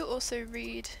could you also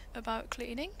read about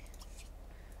cleaning?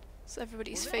 It's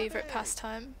everybody's favourite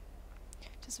pastime.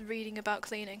 Just reading about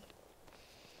cleaning.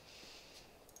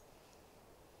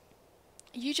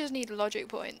 You just need logic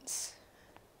points.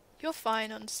 You're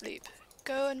fine on sleep.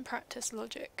 Go and practice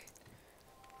logic.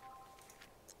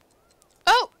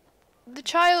 Oh! The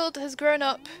child has grown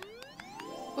up.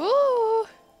 Ooh!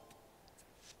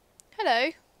 Hello.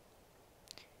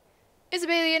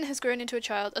 Isabellian has grown into a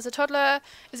child. As a toddler,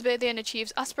 Isabellian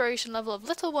achieves aspiration level of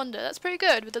little wonder. That's pretty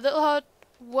good. With a little hard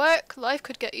work, life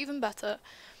could get even better.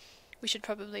 We should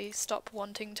probably stop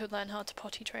wanting to learn how to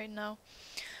potty train now.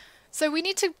 So we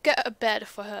need to get a bed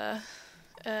for her.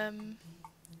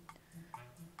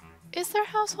 Is there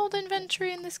household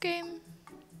inventory in this game?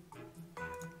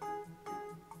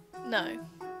 No.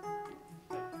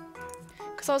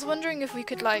 Because I was wondering if we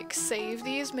could like save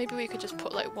these. Maybe we could just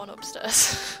put like one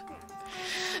upstairs.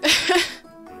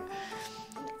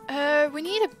 We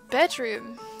need a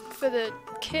bedroom for the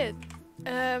kid.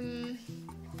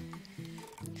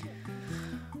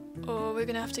 Oh, we're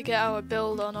gonna have to get our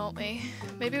build on, aren't we?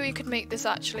 Maybe we could make this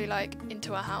actually like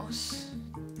into a house.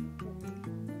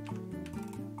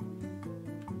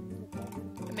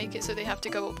 And make it so they have to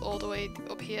go up all the way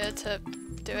up here to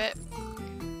do it.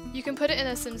 You can put it in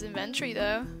a Sims inventory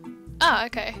though. Ah,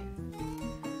 okay.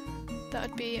 That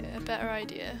would be a better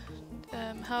idea.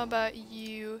 How about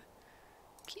you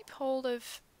keep hold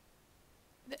of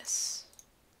this?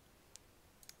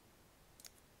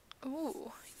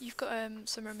 Ooh, you've got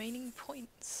some remaining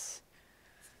points.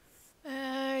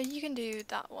 You can do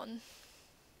that one.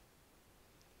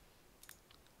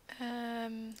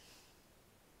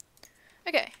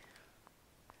 Okay.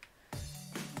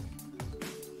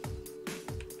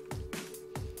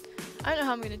 I don't know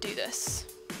how I'm gonna do this,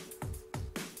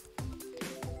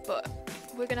 but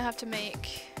we're gonna have to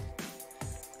make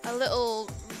a little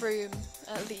room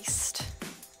at least.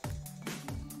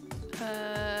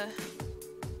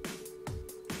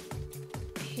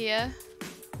 here.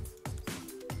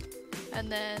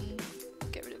 And then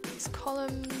get rid of these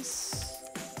columns.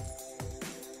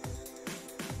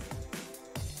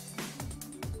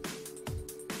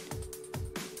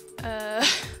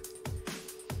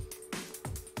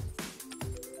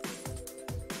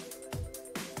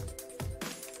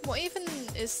 What even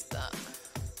is that?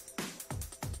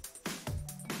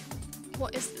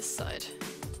 What is this side?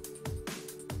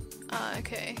 Ah,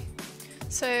 okay.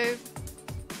 So,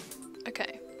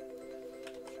 okay.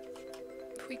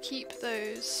 If we keep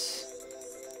those,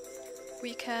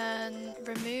 we can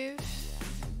remove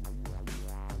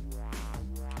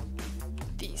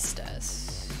these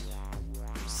stairs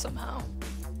somehow.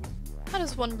 How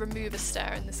does one remove a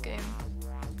stair in this game?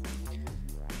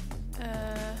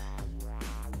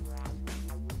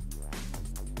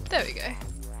 There we go.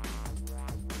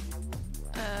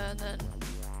 And then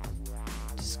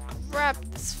just grab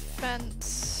this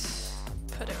fence,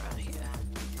 put it around here.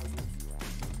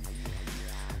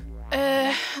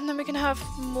 And then we can have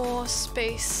more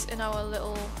space in our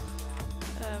little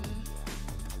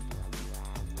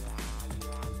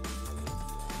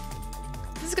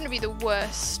this is going to be the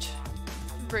worst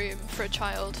room for a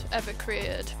child ever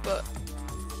created, but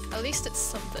at least it's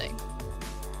something.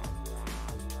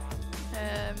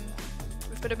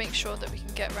 We've got to make sure that we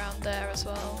can get around there as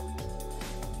well.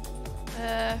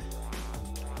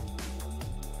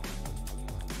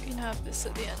 We can have this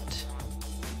at the end.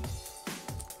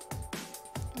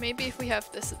 Maybe if we have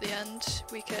this at the end,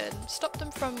 we can stop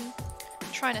them from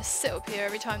trying to sit up here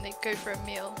every time they go for a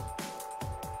meal.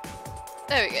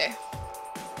 There we go.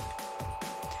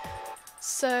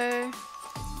 So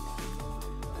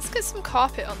let's get some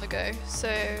carpet on the go.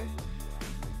 So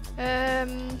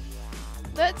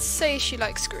let's say she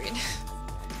likes green.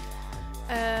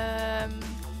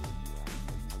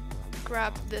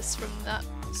 Grab this from that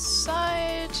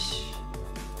side.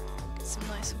 Get some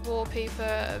nice wallpaper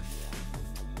of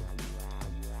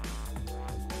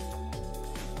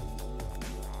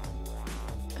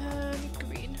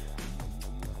green.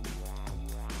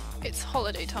 It's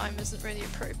holiday time isn't really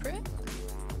appropriate.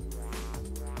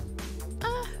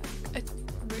 A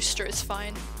rooster is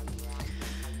fine.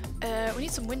 We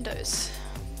need some windows.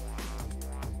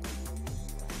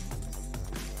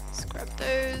 Let's grab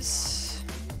those.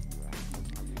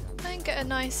 And get a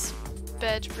nice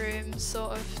bedroom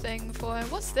sort of thing for her.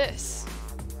 What's this?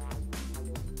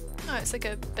 Oh, it's like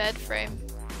a bed frame.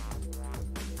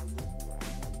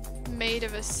 Made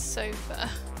of a sofa.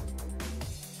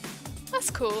 That's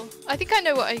cool. I think I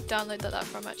know what I downloaded that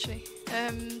from actually.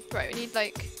 Right, we need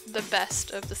like the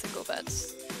best of the single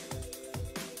beds.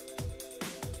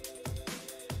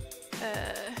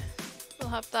 We'll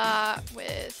have that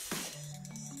with...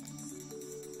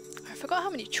 I forgot how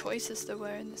many choices there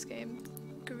were in this game.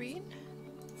 Green?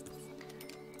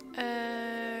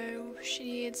 She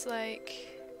needs like...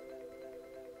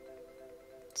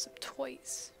 some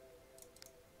toys.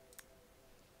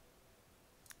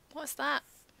 What's that?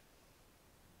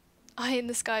 Eye in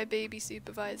the sky baby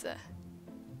supervisor.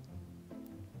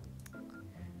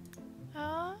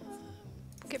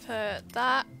 Give her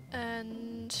that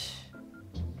and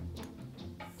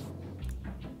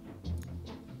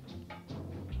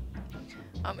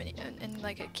in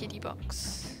like a kiddie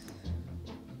box.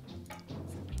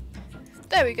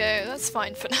 There we go, that's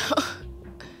fine for now.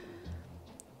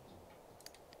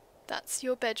 That's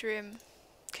your bedroom.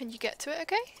 Can you get to it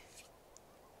okay?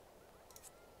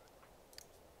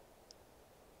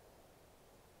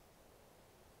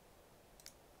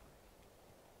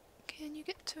 Can you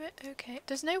get to it? Okay.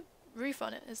 There's no roof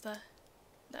on it, is there?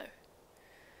 No.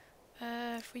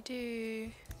 If we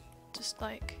do just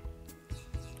like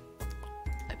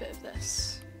a bit of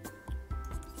this.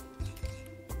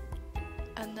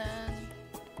 And then...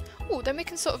 oh, then we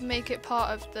can sort of make it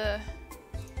part of the...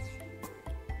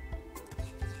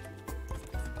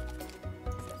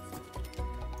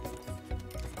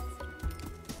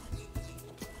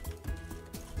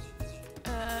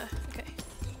 okay.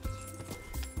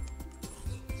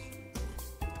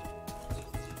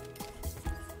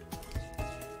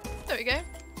 There we go.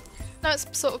 Now it's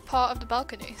sort of part of the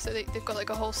balcony, so they've got like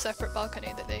a whole separate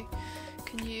balcony that they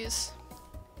can use.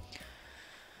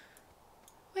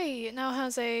 Wait, it now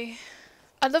has a...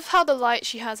 I love how the light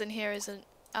she has in here is an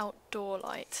outdoor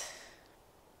light.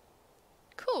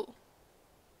 Cool.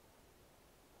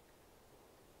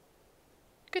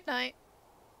 Good night.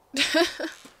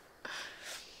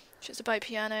 She wants to buy a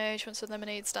piano, she wants a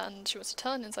lemonade stand, she wants to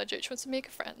tell an inside joke, she wants to make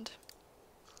a friend.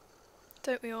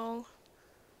 Don't we all?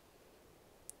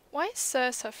 Why is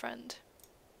Circe her friend?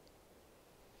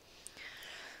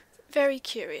 Very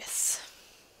curious.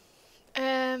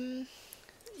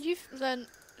 you've learned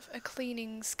a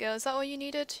cleaning skill. Is that all you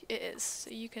needed? It is. So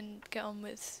you can get on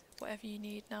with whatever you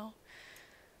need now.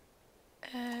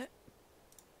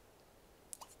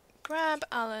 Grab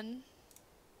Alan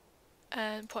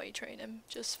and potty train him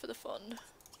just for the fun.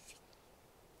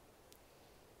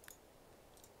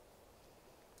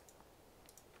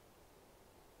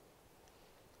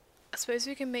 I suppose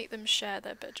we can make them share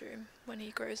their bedroom when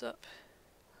he grows up.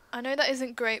 I know that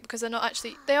isn't great because they're not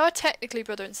actually... They are technically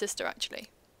brother and sister, actually.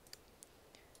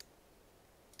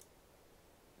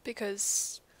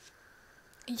 Because...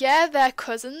 Yeah, they're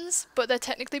cousins, but they're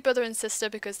technically brother and sister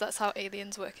because that's how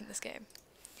aliens work in this game.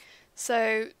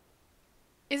 So,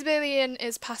 Isabellian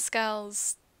is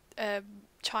Pascal's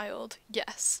child,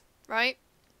 yes, right?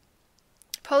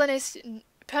 Pollination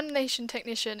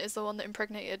technician is the one that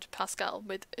impregnated Pascal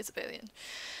with Isabellian.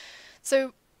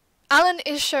 So, Alan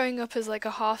is showing up as like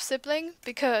a half-sibling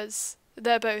because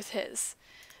they're both his.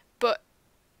 But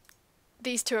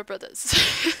these two are brothers.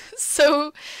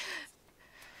 So,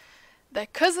 they're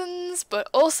cousins, but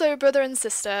also brother and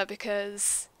sister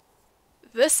because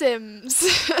The Sims.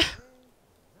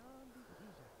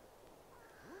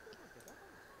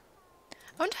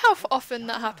 I wonder how often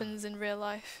that happens in real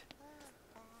life.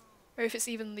 Or if it's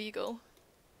even legal.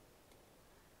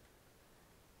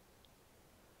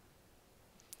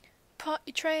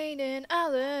 Potty training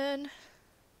Alan.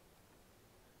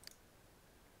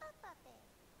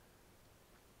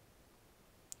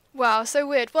 Wow, so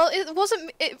weird. Well, it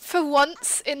wasn't for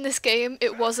once in this game.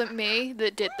 It wasn't me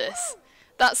that did this.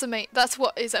 That's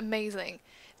what is amazing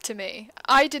to me.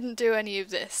 I didn't do any of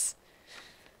this.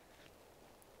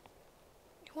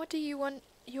 What do you want?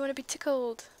 You want to be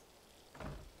tickled?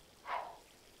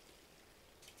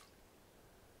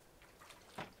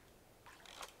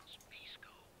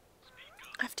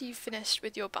 After you've finished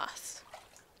with your bath,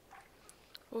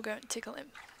 we'll go and tickle him.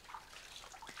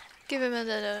 Give him a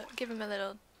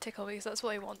little tickle because that's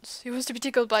what he wants. He wants to be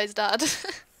tickled by his dad.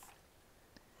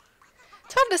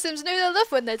 Toddler Sims know their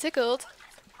love when they're tickled.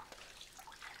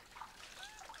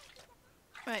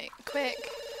 Right, quick.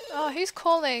 Oh, who's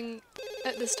calling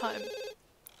at this time?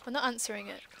 I'm not answering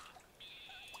it.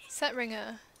 Set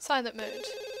ringer. Silent mode.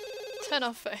 Turn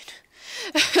off phone.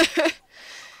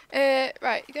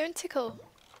 Right, go and tickle.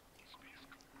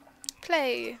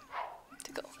 Play.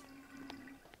 Tickle.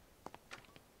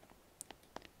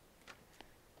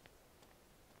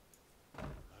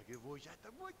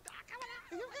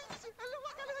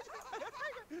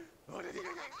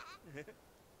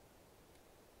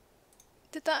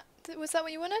 Was that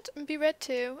what you wanted? And be read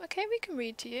to? Okay, we can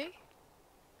read to you.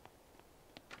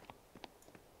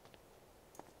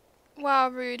 Wow,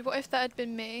 rude. What if that had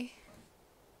been me?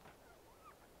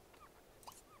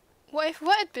 What if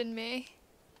what had been me?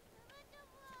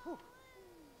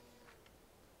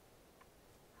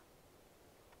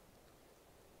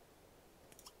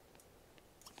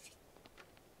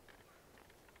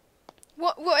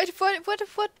 What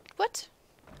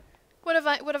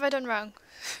have I done wrong?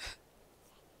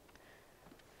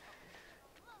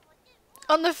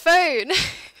 On the phone?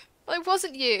 Well, it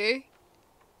wasn't you.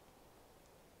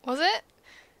 Was it?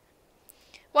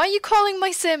 Why are you calling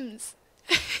my Sims?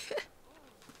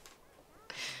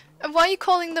 And why are you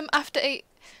calling them after 8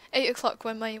 o'clock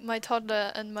when my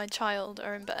toddler and my child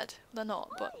are in bed? They're not,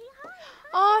 but...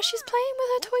 Oh, she's playing with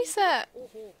her toy set!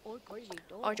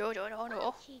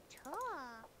 Oh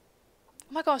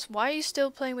my gosh, why are you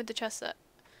still playing with the chess set?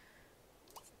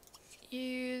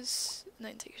 Use... and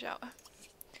then take a shower.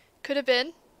 Could have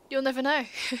been. You'll never know.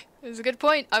 It was a good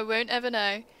point. I won't ever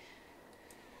know.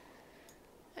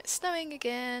 It's snowing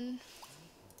again.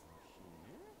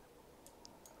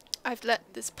 I've let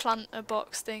this planter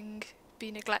box thing be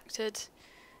neglected.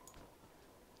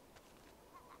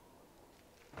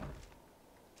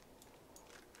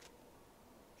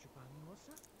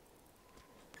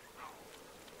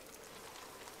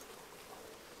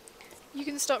 You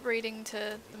can stop reading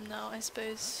to them now, I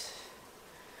suppose.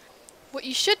 What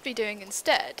you should be doing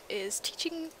instead is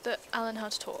teaching Alan how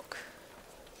to talk.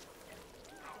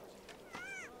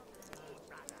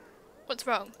 What's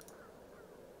wrong?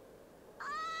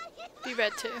 Be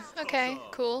read to. Okay,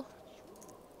 cool.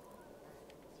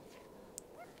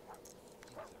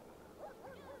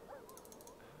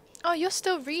 Oh, you're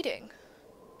still reading.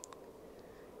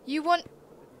 You want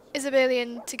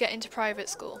Isabellian to get into private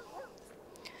school.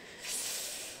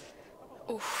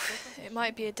 Oof, it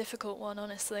might be a difficult one,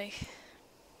 honestly.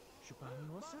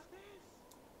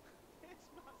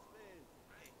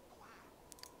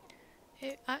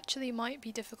 It actually might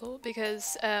be difficult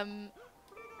because, I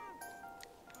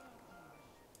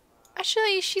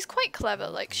Actually, she's quite clever.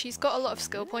 Like, she's got a lot of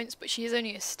skill points, but she is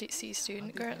only a C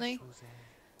student currently.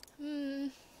 Hmm.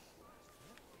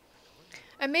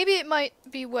 And maybe it might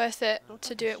be worth it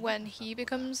to do it when he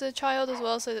becomes a child as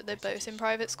well, so that they're both in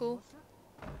private school.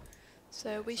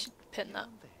 So we should pin that.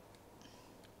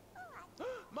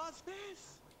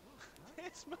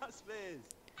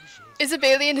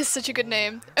 Isabellian is such a good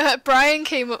name. Brian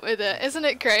came up with it. Isn't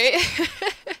it great?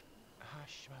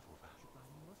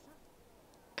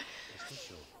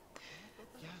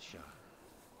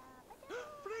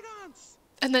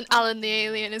 And then Alan the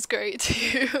alien is great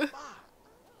too.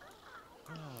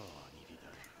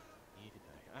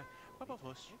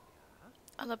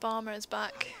 Alabama is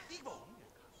back.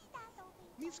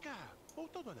 Do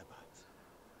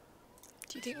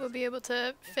you think we'll be able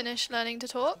to finish learning to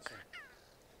talk?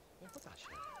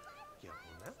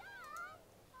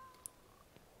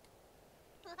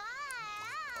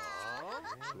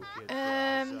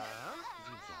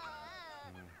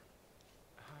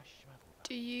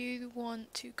 Do you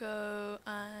want to go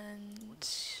and...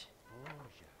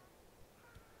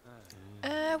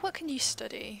 what can you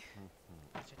study?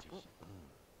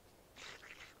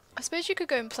 I suppose you could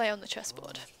go and play on the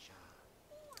chessboard.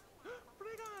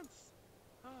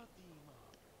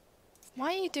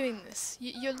 Why are you doing this?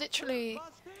 You're literally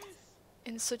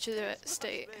in such a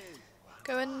state.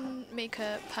 Go and make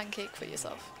a pancake for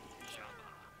yourself.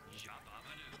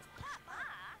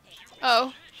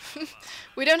 Oh.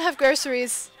 We don't have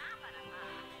groceries.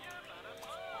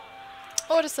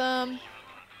 Order some.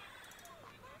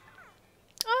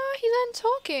 Oh, he's then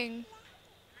talking.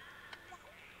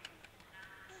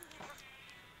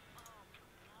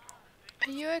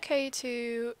 Are you okay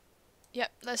to...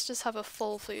 Yep, let's just have a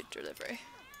full food delivery.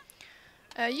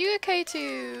 Are you okay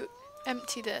to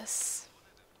empty this?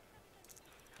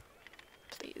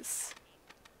 Please.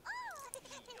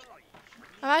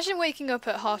 Imagine waking up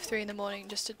at 3:30 in the morning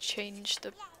just to change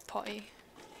the potty.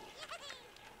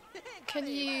 Can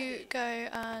you go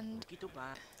and...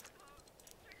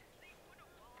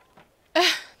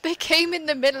 They came in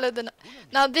the middle of the night.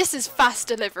 Now this is fast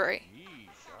delivery.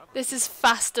 This is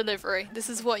fast delivery. This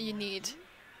is what you need.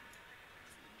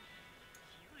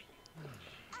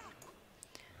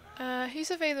 Who's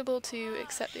available to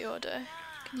accept the order?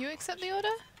 Can you accept the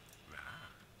order?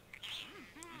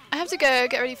 I have to go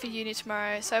get ready for uni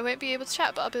tomorrow, so I won't be able to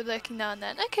chat, but I'll be lurking now and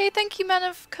then. Okay, thank you,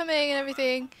 man, for coming and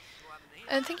everything.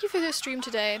 And thank you for the stream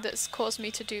today that's caused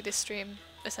me to do this stream,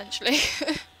 essentially.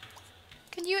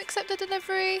 Can you accept the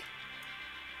delivery?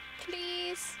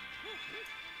 Please?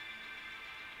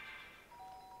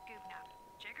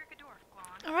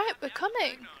 Alright, we're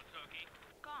coming.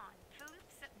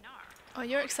 Oh,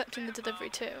 you're accepting the delivery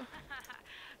too.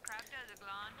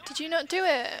 Did you not do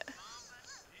it?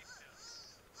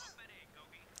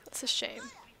 That's a shame.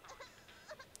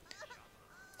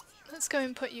 Let's go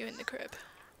and put you in the crib.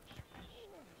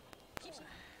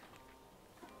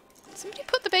 Somebody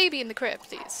put the baby in the crib,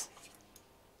 please.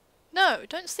 No,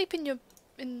 don't sleep in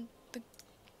the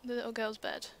little girl's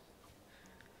bed.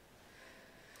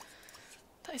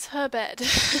 That is her bed.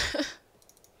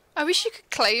 I wish you could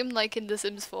claim like in The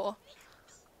Sims 4.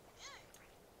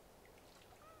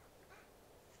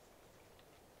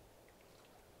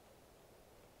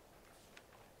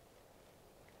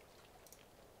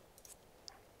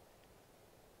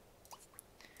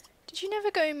 Did you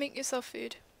never go and make yourself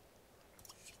food?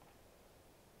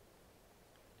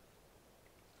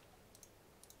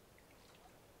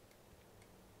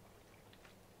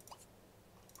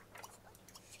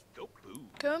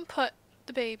 Go and put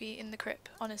the baby in the crib,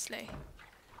 honestly.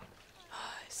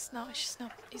 He's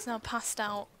now passed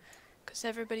out because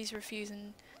everybody's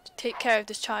refusing to take care of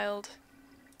this child.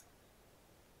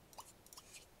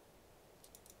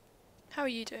 How are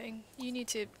you doing? You need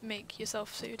to make yourself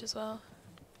food as well.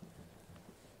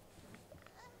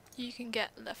 You can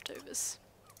get leftovers.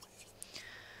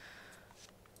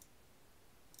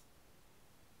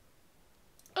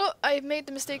 Oh, I made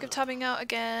the mistake of tabbing out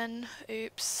again.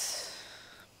 Oops.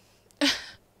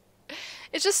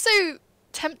 It's just so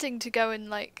tempting to go and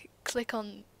like click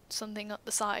on something up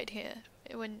the side here.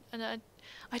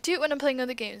 I do it when I'm playing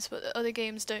other games, but the other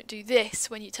games don't do this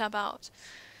when you tab out.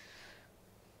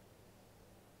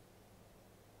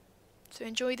 So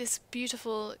enjoy this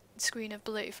beautiful screen of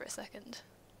blue for a second.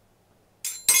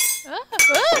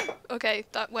 Okay,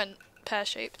 that went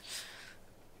pear-shaped.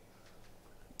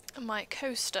 My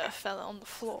coaster fell on the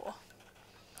floor.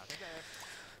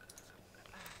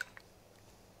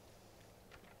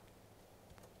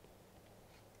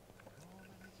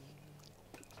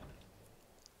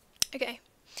 Okay.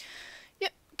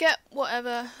 Yep, get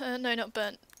whatever. No, not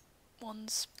burnt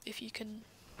ones, if you can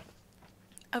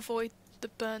avoid the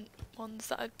burnt ones.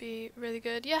 That would be really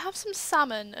good. Yeah, have some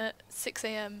salmon at 6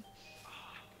 AM.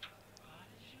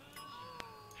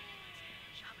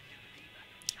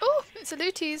 Oh, it's a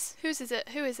Looties. Whose is it?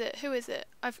 Who is it? Who is it?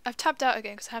 I've tabbed out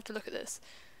again because I have to look at this.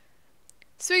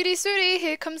 Sweetie, sweetie,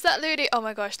 here comes that Lootie. Oh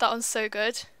my gosh, that one's so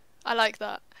good. I like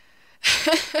that.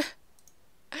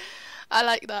 I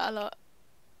like that a lot.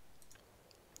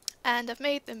 And I've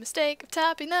made the mistake of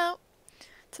tapping out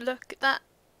to look at that.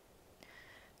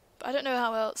 But I don't know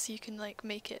how else you can like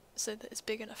make it so that it's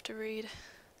big enough to read.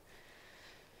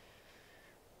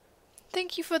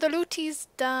 Thank you for the Looties,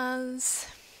 Daz.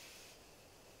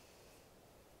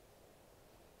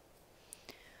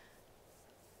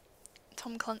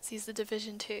 Tom Clancy's The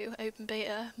Division 2 open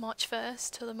beta, March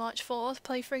 1st till the March 4th.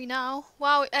 Play free now.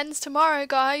 Wow, it ends tomorrow,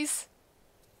 guys.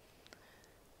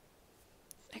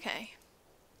 Okay.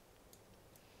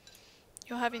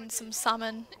 You're having some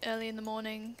salmon early in the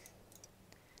morning.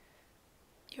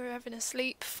 You're having a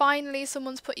sleep. Finally,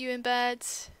 someone's put you in bed.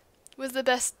 Was the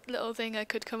best little thing I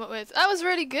could come up with. That was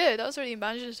really good. That was really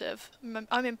imaginative.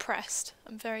 I'm impressed.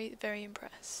 I'm very, very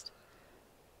impressed.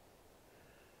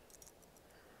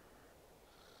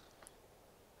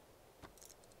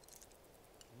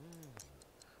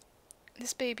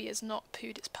 This baby has not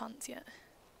pooed its pants yet.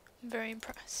 I'm very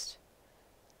impressed.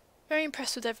 Very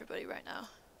impressed with everybody right now.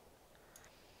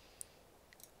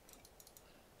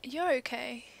 You're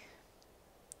okay.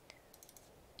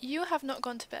 You have not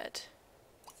gone to bed.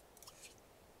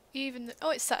 Even oh,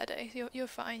 it's Saturday. You're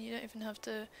fine. You don't even have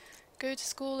to go to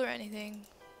school or anything.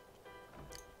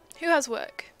 Who has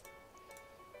work?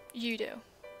 You do.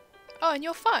 Oh, and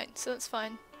you're fine, so that's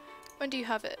fine. When do you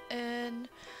have it? In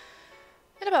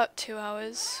about 2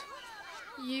 hours.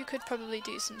 You could probably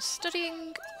do some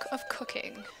studying of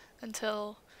cooking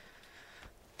until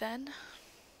then.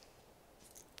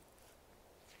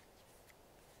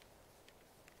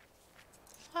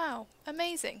 Wow,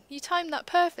 amazing. You timed that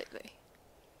perfectly.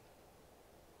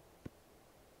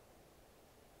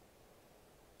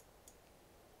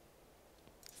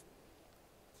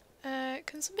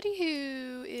 Can somebody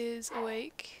who is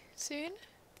awake soon?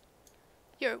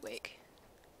 You're awake.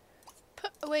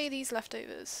 Put away these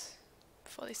leftovers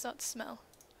before they start to smell.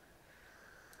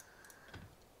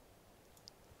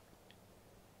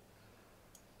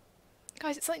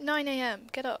 Guys, it's like 9 AM.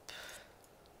 Get up.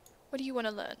 What do you want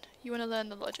to learn? You want to learn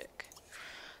the logic.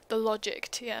 The logic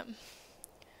TM.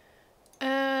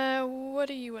 What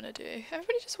do you want to do?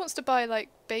 Everybody just wants to buy like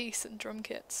bass and drum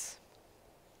kits.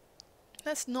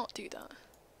 Let's not do that.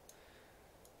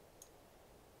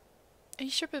 You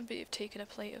should probably have taken a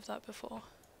plate of that before.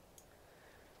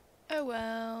 Oh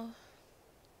well.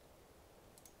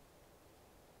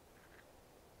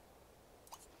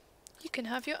 You can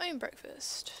have your own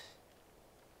breakfast.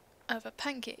 Of a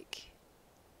pancake.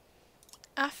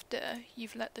 After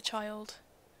you've let the child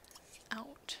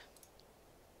out.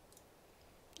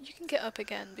 You can get up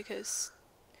again because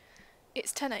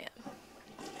it's 10 AM.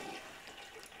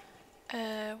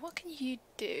 What can you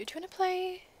do? Do you want to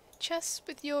play chess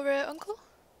with your uncle?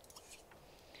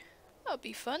 That'll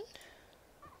be fun.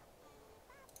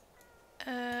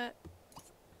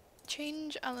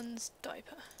 Change Alan's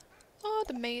diaper. Oh,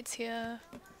 the maid's here.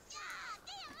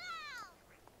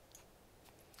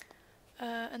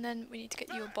 And then we need to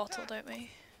get you a bottle, don't we?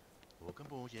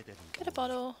 Get a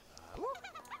bottle.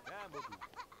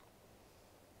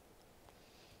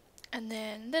 And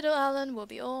then little Alan will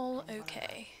be all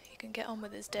okay. He can get on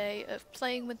with his day of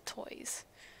playing with toys.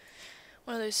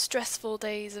 One of those stressful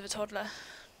days of a toddler.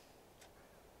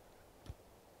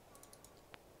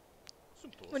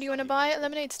 What do you want to buy at a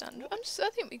lemonade stand? I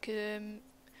think we could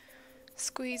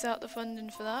squeeze out the funding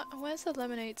for that. Where's the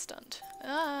lemonade stand?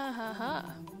 Ah ha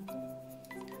ha.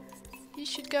 You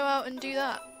should go out and do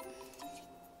that.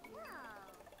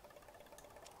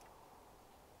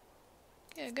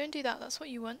 Yeah, go and do that. That's what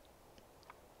you want.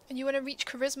 And you want to reach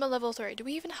charisma level 3. Do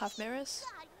we even have mirrors?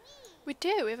 We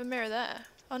do. We have a mirror there.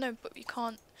 Oh no, but we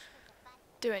can't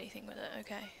do anything with it.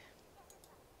 Okay.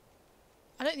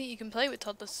 I don't think you can play with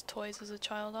toddlers' toys as a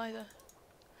child either.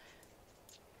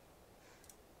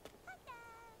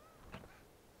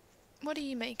 What are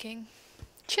you making?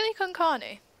 Chili con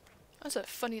carne. That's a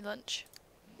funny lunch.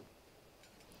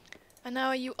 And now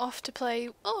are you off to play?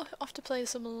 Oh, off to play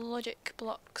some logic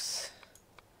blocks.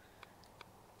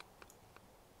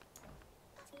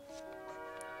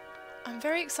 I'm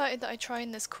very excited that I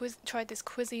tried this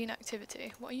cuisine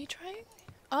activity. What are you trying?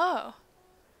 Oh,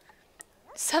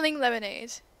 selling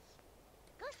lemonade.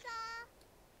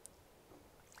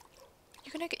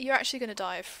 You're actually gonna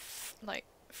die of like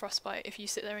frostbite if you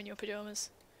sit there in your pajamas.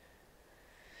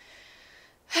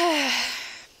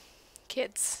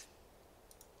 Kids.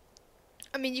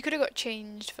 I mean, you could have got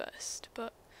changed first,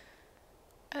 but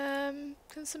can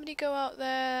somebody go out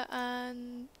there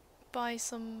and buy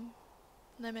some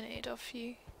lemonade off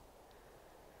you?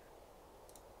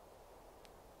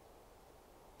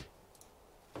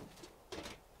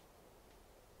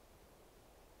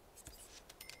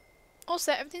 All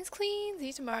set, everything's clean. See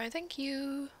you tomorrow. Thank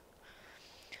you.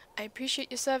 I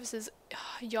appreciate your services,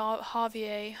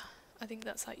 Javier. I think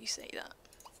that's how you say that.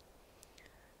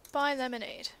 Buy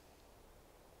lemonade.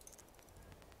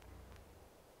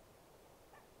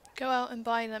 Go out and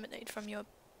buy lemonade from your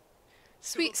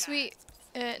sweet, sweet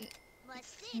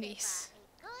niece.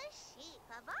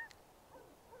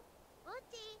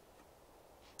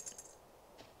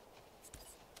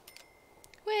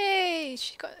 Wait,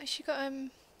 she got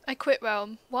I quit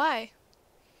Realm. Why?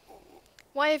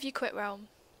 Why have you quit Realm?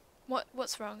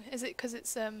 What's wrong? Is it because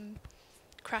it's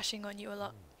crashing on you a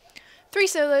lot? 3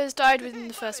 solos died within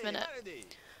the first minute.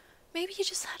 Maybe you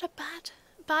just had a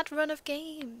bad run of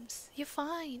games. You're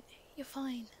fine. You're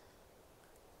fine.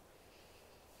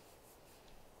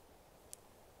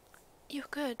 You're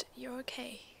good. You're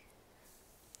okay.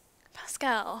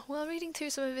 Pascal. While reading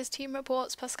through some of his team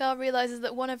reports, Pascal realizes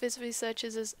that one of his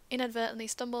researchers has inadvertently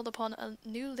stumbled upon a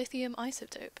new lithium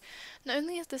isotope. Not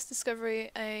only is this discovery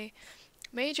a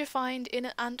major find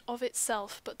in and of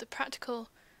itself, but the practical...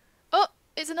 Oh!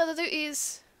 It's another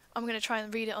Looties! I'm going to try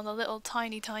and read it on the little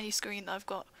tiny screen that I've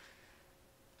got.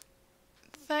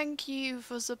 Thank you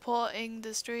for supporting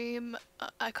the stream.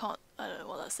 I don't know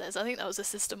what that says. I think that was a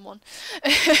system one.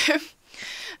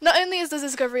 Not only is this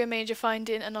discovery a major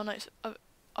finding and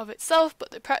of itself,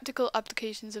 but the practical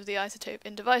applications of the isotope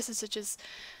in devices such as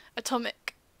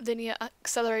atomic linear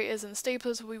accelerators and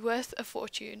staplers will be worth a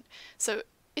fortune. So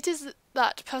it is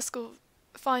that Pascal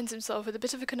finds himself with a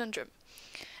bit of a conundrum.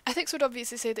 Ethics would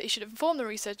obviously say that he should inform the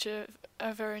researcher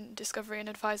of her discovery and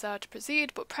advise how to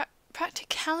proceed, but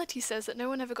practicality says that no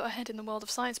one ever got ahead in the world of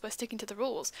science by sticking to the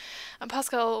rules, and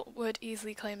Pascal would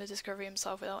easily claim the discovery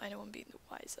himself without anyone being the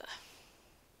wiser.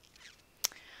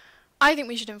 I think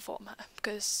we should inform her,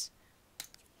 because,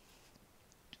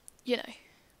 you know.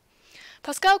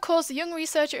 Pascal calls the young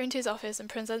researcher into his office and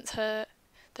presents her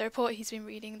the report he's been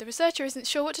reading. The researcher isn't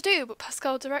sure what to do, but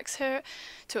Pascal directs her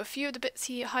to a few of the bits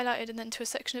he highlighted and then to a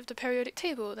section of the periodic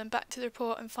table, then back to the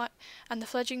report and the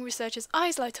fledgling researcher's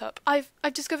eyes light up. I've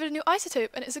discovered a new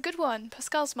isotope, and it's a good one.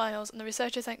 Pascal smiles, and the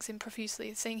researcher thanks him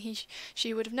profusely, saying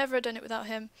she would have never done it without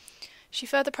him. She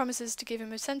further promises to give him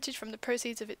a percentage from the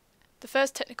proceeds of the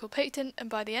first technical patent, and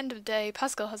by the end of the day,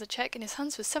 Pascal has a check in his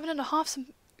hands for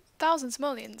 7,500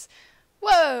 simoleons.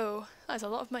 Whoa! That is a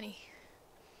lot of money.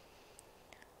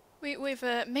 We've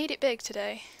made it big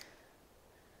today.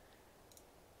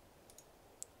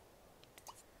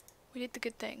 We did the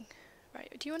good thing.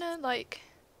 Right, do you wanna, like,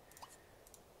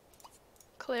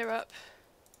 clear up?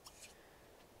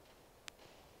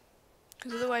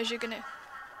 Because otherwise you're gonna...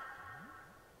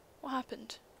 What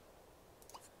happened?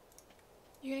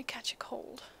 You're gonna catch a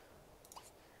cold.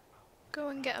 Go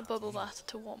and get a bubble bath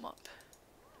to warm up.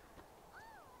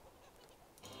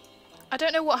 I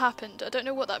don't know what happened. I don't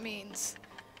know what that means.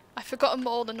 I've forgotten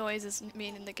what all the noises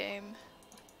mean in the game.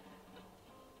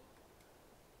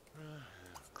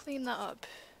 Clean that up.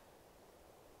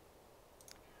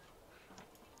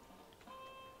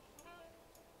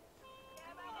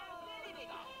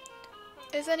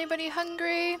 Is anybody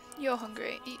hungry? You're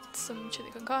hungry. Eat some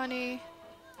chili con carne.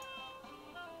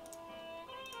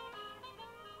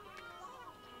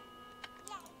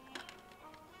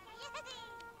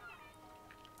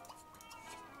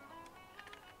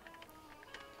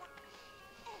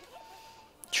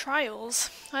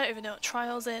 Trials? I don't even know what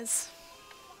Trials is.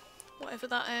 Whatever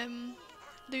that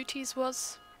Looties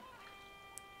was.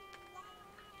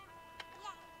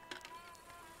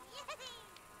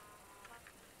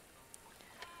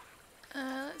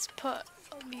 Let's put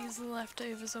all these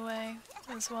leftovers away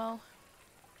as well.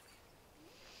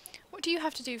 What do you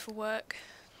have to do for work?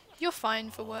 You're fine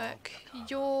for work.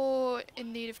 You're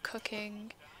in need of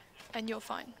cooking and you're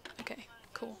fine. Okay,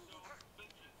 cool.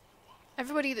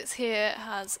 Everybody that's here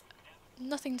has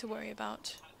nothing to worry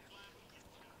about.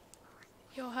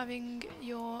 You're having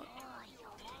your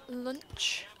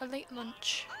lunch, a late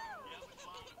lunch,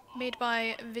 made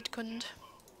by Vidkund.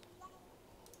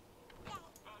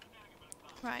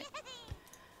 Right.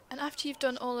 And after you've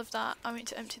done all of that, I want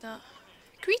to empty that.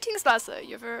 Greetings, Lazar!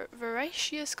 Your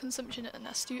voracious consumption and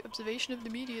astute observation of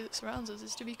the media that surrounds us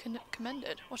is to be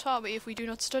commended. What are we if we do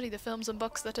not study the films and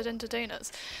books that entertain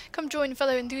us? Come join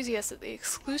fellow enthusiasts at the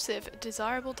exclusive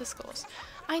Desirable Discourse.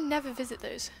 I never visit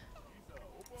those.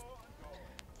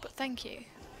 But thank you.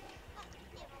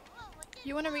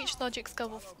 You want to reach logic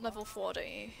level 4, don't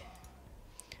you?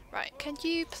 Right, can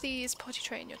you please potty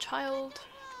train your child?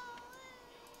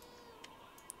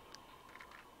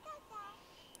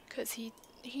 Because he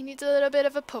needs a little bit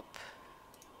of a poop.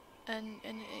 And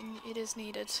it is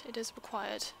needed. It is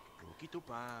required.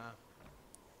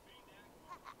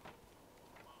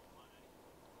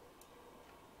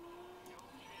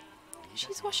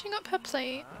 She's washing up her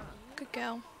plate. Good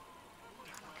girl.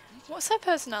 What's her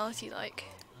personality like?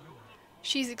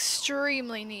 She's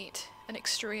extremely neat and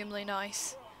extremely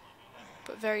nice,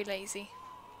 but very lazy.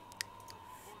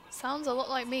 Sounds a lot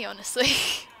like me, honestly.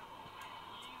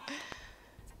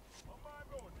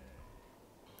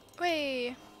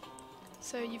 Wait.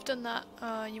 So you've done that.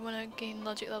 You want to gain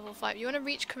logic level 5. You want to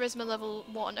reach charisma level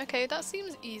 1. Okay, that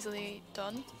seems easily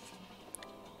done.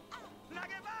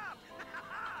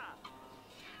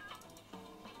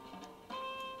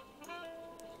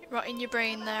 Right in your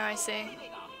brain there, I see.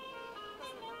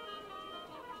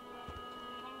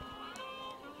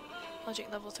 Logic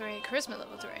level 3, charisma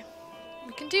level 3.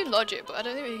 We can do logic, but I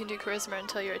don't think we can do charisma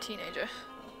until you're a teenager.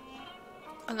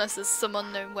 Unless there's some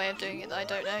unknown way of doing it that I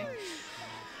don't know.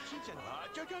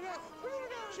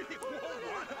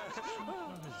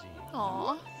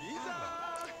 Aww.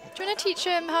 Do you want to teach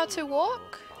him how to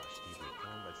walk?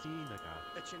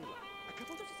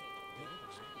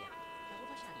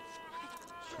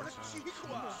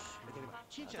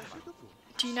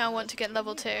 Do you now want to get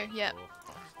level 2? Yep.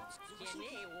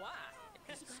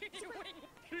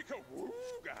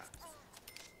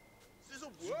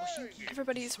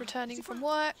 Everybody's returning from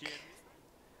work.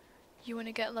 You want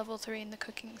to get level 3 in the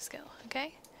cooking skill,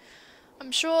 okay?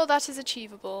 I'm sure that is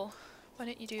achievable. Why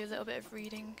don't you do a little bit of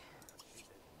reading?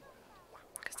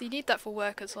 Because you need that for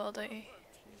work as well, don't you?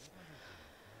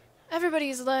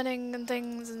 Everybody's learning and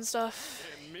things and stuff.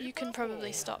 You can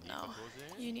probably stop now.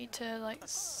 You need to, like...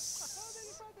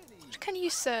 What can you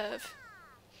serve?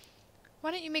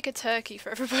 Why don't you make a turkey for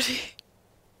everybody?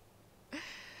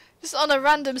 Just on a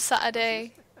random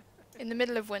Saturday in the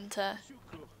middle of winter.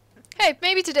 Hey,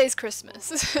 maybe today's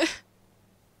Christmas.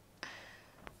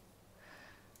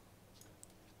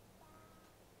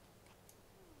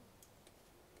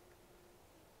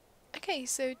 Okay,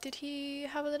 so did he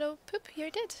have a little poop? Here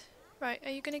he did. Right,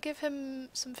 are you going to give him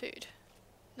some food?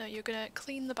 No, you're going to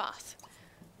clean the bath.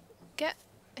 Get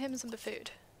him some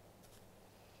food.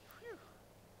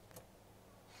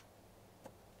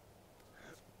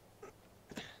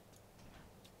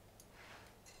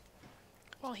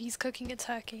 While he's cooking a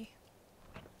turkey.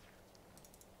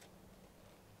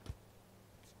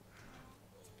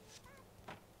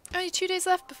 Only 2 days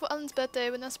left before Alan's birthday.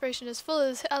 When the aspiration is full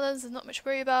as Alan's, there's not much to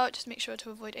worry about. Just make sure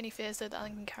to avoid any fears so that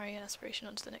Alan can carry an aspiration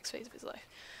onto the next phase of his life.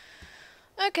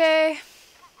 Okay.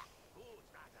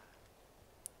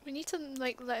 We need to,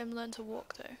 like, let him learn to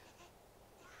walk, though.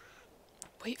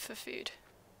 Wait for food.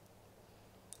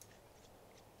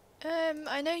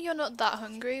 I know you're not that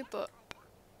hungry, but...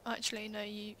 Actually, no,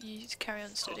 you carry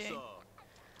on studying.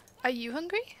 Are you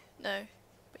hungry? No.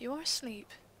 But you are asleep.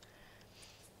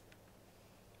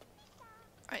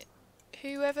 Right.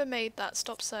 Whoever made that,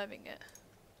 stop serving it.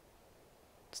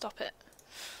 Stop it.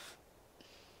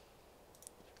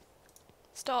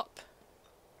 Stop.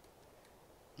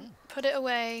 Put it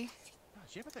away.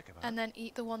 And then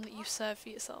eat the one that you've served for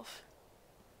yourself.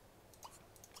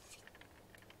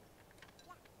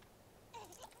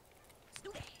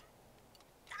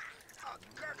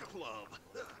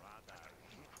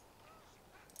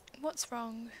 What's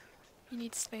wrong? You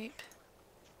need sleep.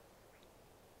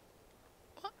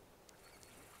 What?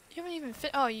 You haven't even fit.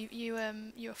 Oh, you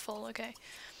were full. Okay.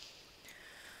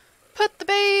 Put the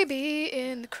baby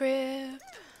in the crib,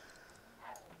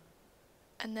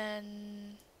 and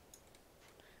then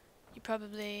you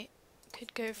probably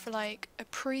could go for like a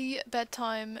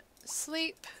pre-bedtime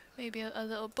sleep, maybe a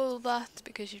little bubble bath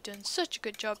because you've done such a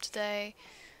good job today,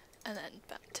 and then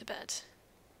back to bed.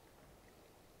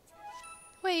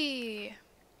 Whee!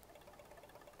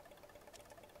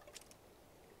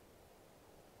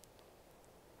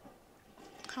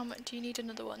 How much do you need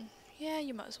another one? Yeah,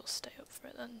 you might as well stay up for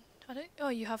it then. I don't. Oh,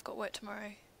 you have got work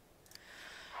tomorrow.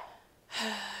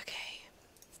 Okay.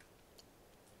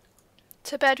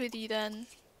 To bed with you then.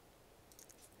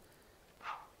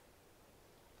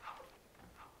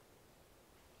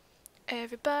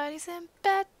 Everybody's in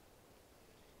bed.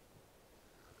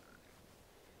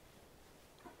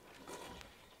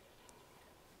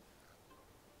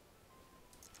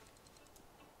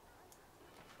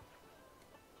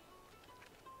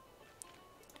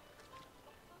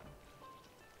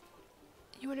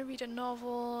 You want to read a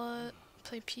novel,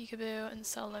 play peekaboo, and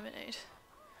sell lemonade.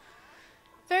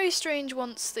 Very strange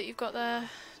wants that you've got there.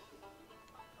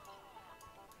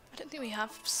 I don't think we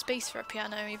have space for a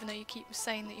piano, even though you keep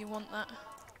saying that you want that.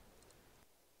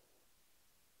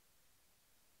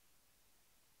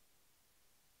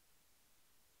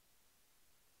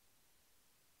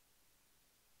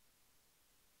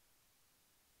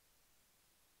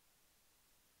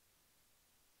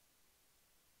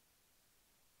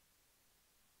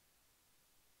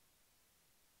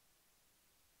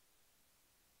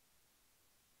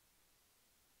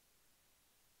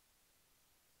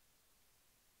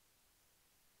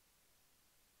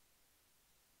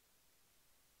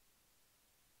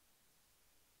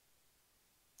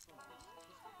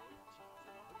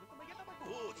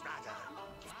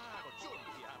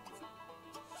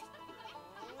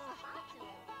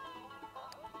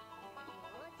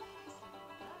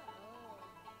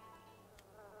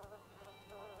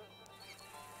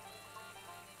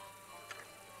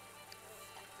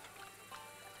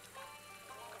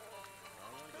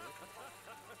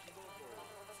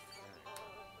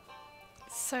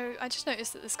 So, I just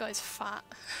noticed that this guy's fat.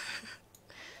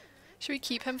 Should we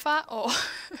keep him fat, or...?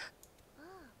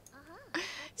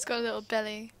 He's got a little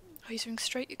belly. Oh, he's being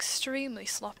extremely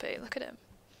sloppy. Look at him.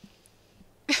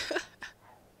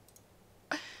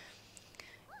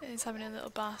 He's having a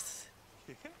little bath.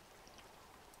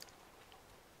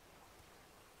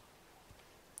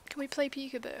 Can we play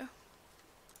peekaboo?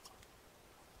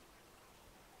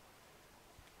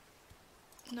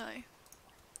 No.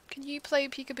 Can you play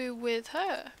peekaboo with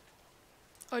her?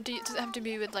 Or does it have to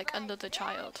be with like another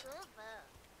child?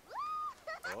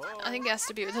 I think it has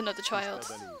to be with another child.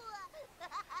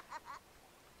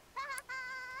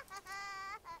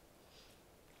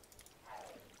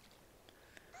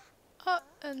 Oh,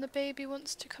 and the baby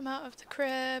wants to come out of the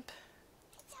crib.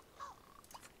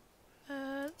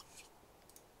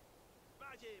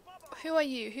 Who are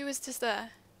you? Who is this there?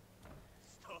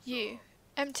 You.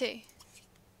 Empty.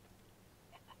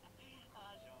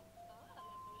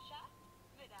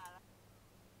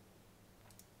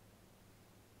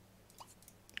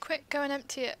 Quick, go and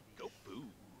empty it.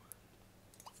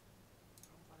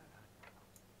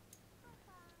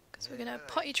 Because we're gonna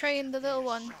potty train the little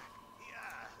one.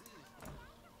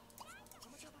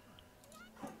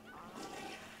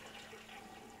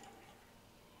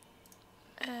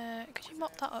 Could you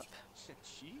mop that up?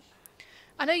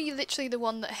 I know you're literally the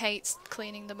one that hates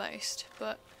cleaning the most,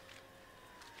 but...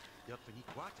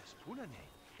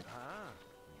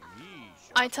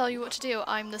 I tell you what to do,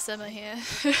 I'm the simmer here.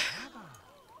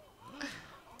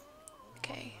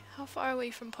 Okay, how far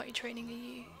away from potty training are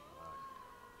you?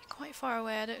 You're quite far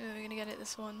away, I don't know if we're gonna get it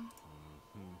this one.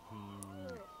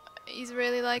 He's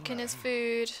really liking his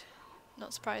food.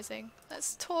 Not surprising.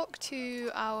 Let's talk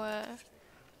to our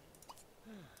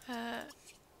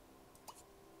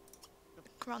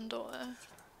granddaughter.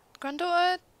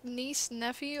 Granddaughter? Niece?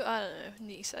 Nephew? I don't know.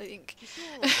 Niece, I think.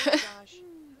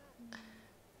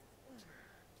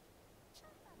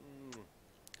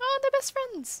 Oh, they're best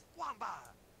friends!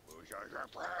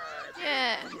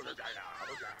 Yeah.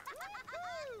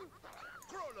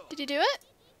 Did you do it?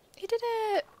 He did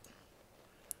it!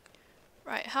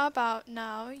 Right, how about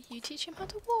now you teach him how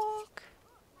to walk?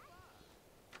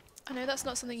 I know that's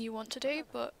not something you want to do,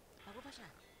 but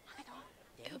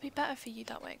it'll be better for you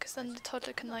that way, because then the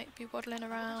toddler can like be waddling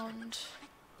around.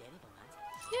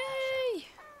 Yay!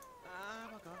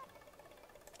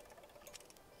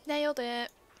 Nailed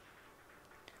it.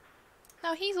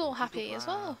 Now he's all happy as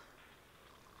well.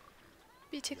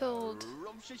 Be tickled.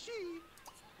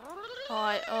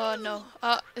 Oh no.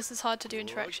 This is hard to do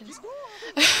interactions.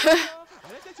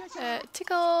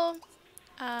 Tickle.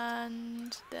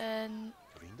 And then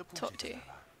talk to.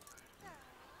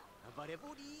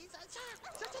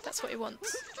 That's what he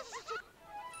wants.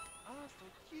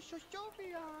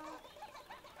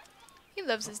 He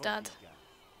loves his dad.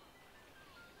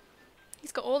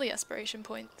 He's got all the aspiration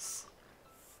points.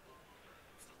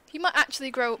 He might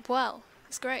actually grow up well.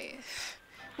 It's great.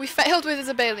 We failed with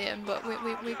Isabelian, but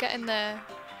we're getting there.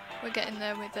 We're getting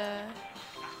there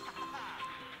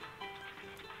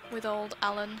with old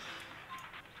Alan.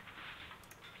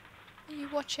 Are you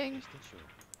watching?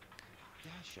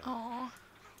 Aww.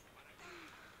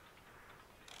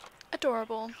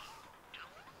 Adorable.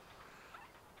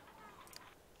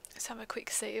 Let's have a quick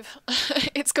save.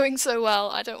 It's going so well,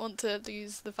 I don't want to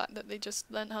lose the fact that they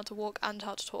just learned how to walk and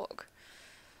how to talk.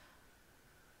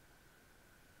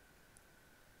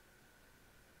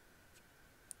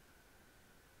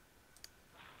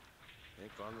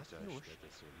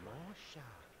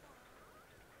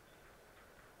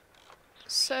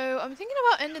 So I'm thinking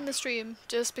about ending the stream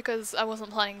just because I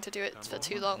wasn't planning to do it for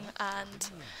too long,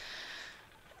 and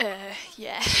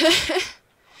Yeah.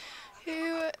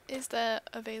 Who is there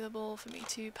available for me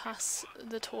to pass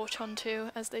the torch on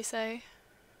to, as they say?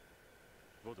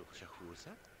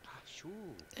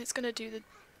 It's gonna do the...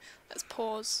 Let's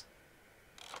pause.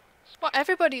 Well,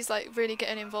 everybody's like really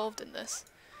getting involved in this.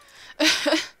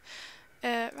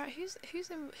 Right,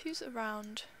 who's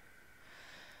around?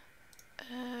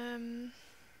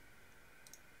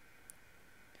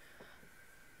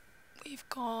 We've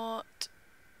got...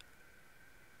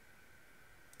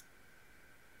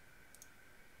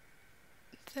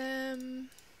 them.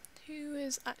 Who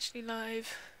is actually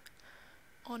live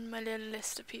on my little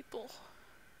list of people?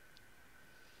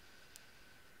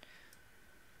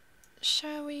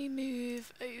 Shall we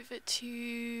move over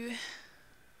to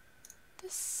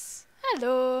this?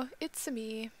 Hello, it's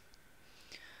me.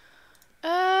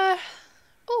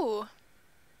 Oh,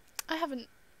 I haven't.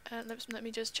 Let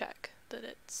me just check that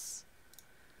it's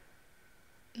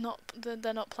not.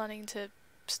 They're not planning to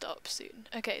stop soon.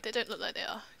 Okay, they don't look like they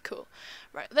are. Cool.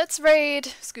 Right, let's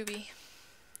raid Scooby.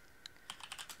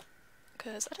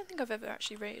 Because I don't think I've ever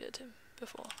actually raided him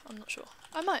before. I'm not sure.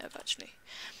 I might have actually.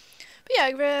 But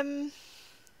yeah,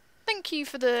 thank you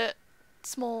for the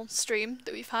small stream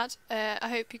that we've had. I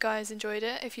hope you guys enjoyed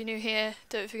it. If you're new here,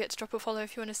 don't forget to drop a follow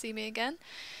if you want to see me again.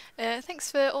 Thanks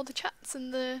for all the chats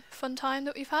and the fun time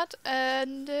that we've had.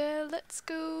 And let's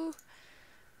go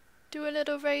do a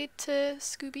little raid to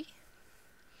Scooby.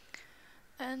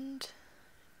 And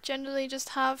generally just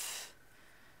have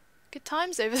good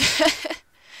times over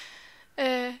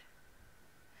there.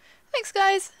 Thanks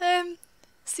guys.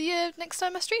 See you next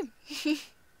time I stream.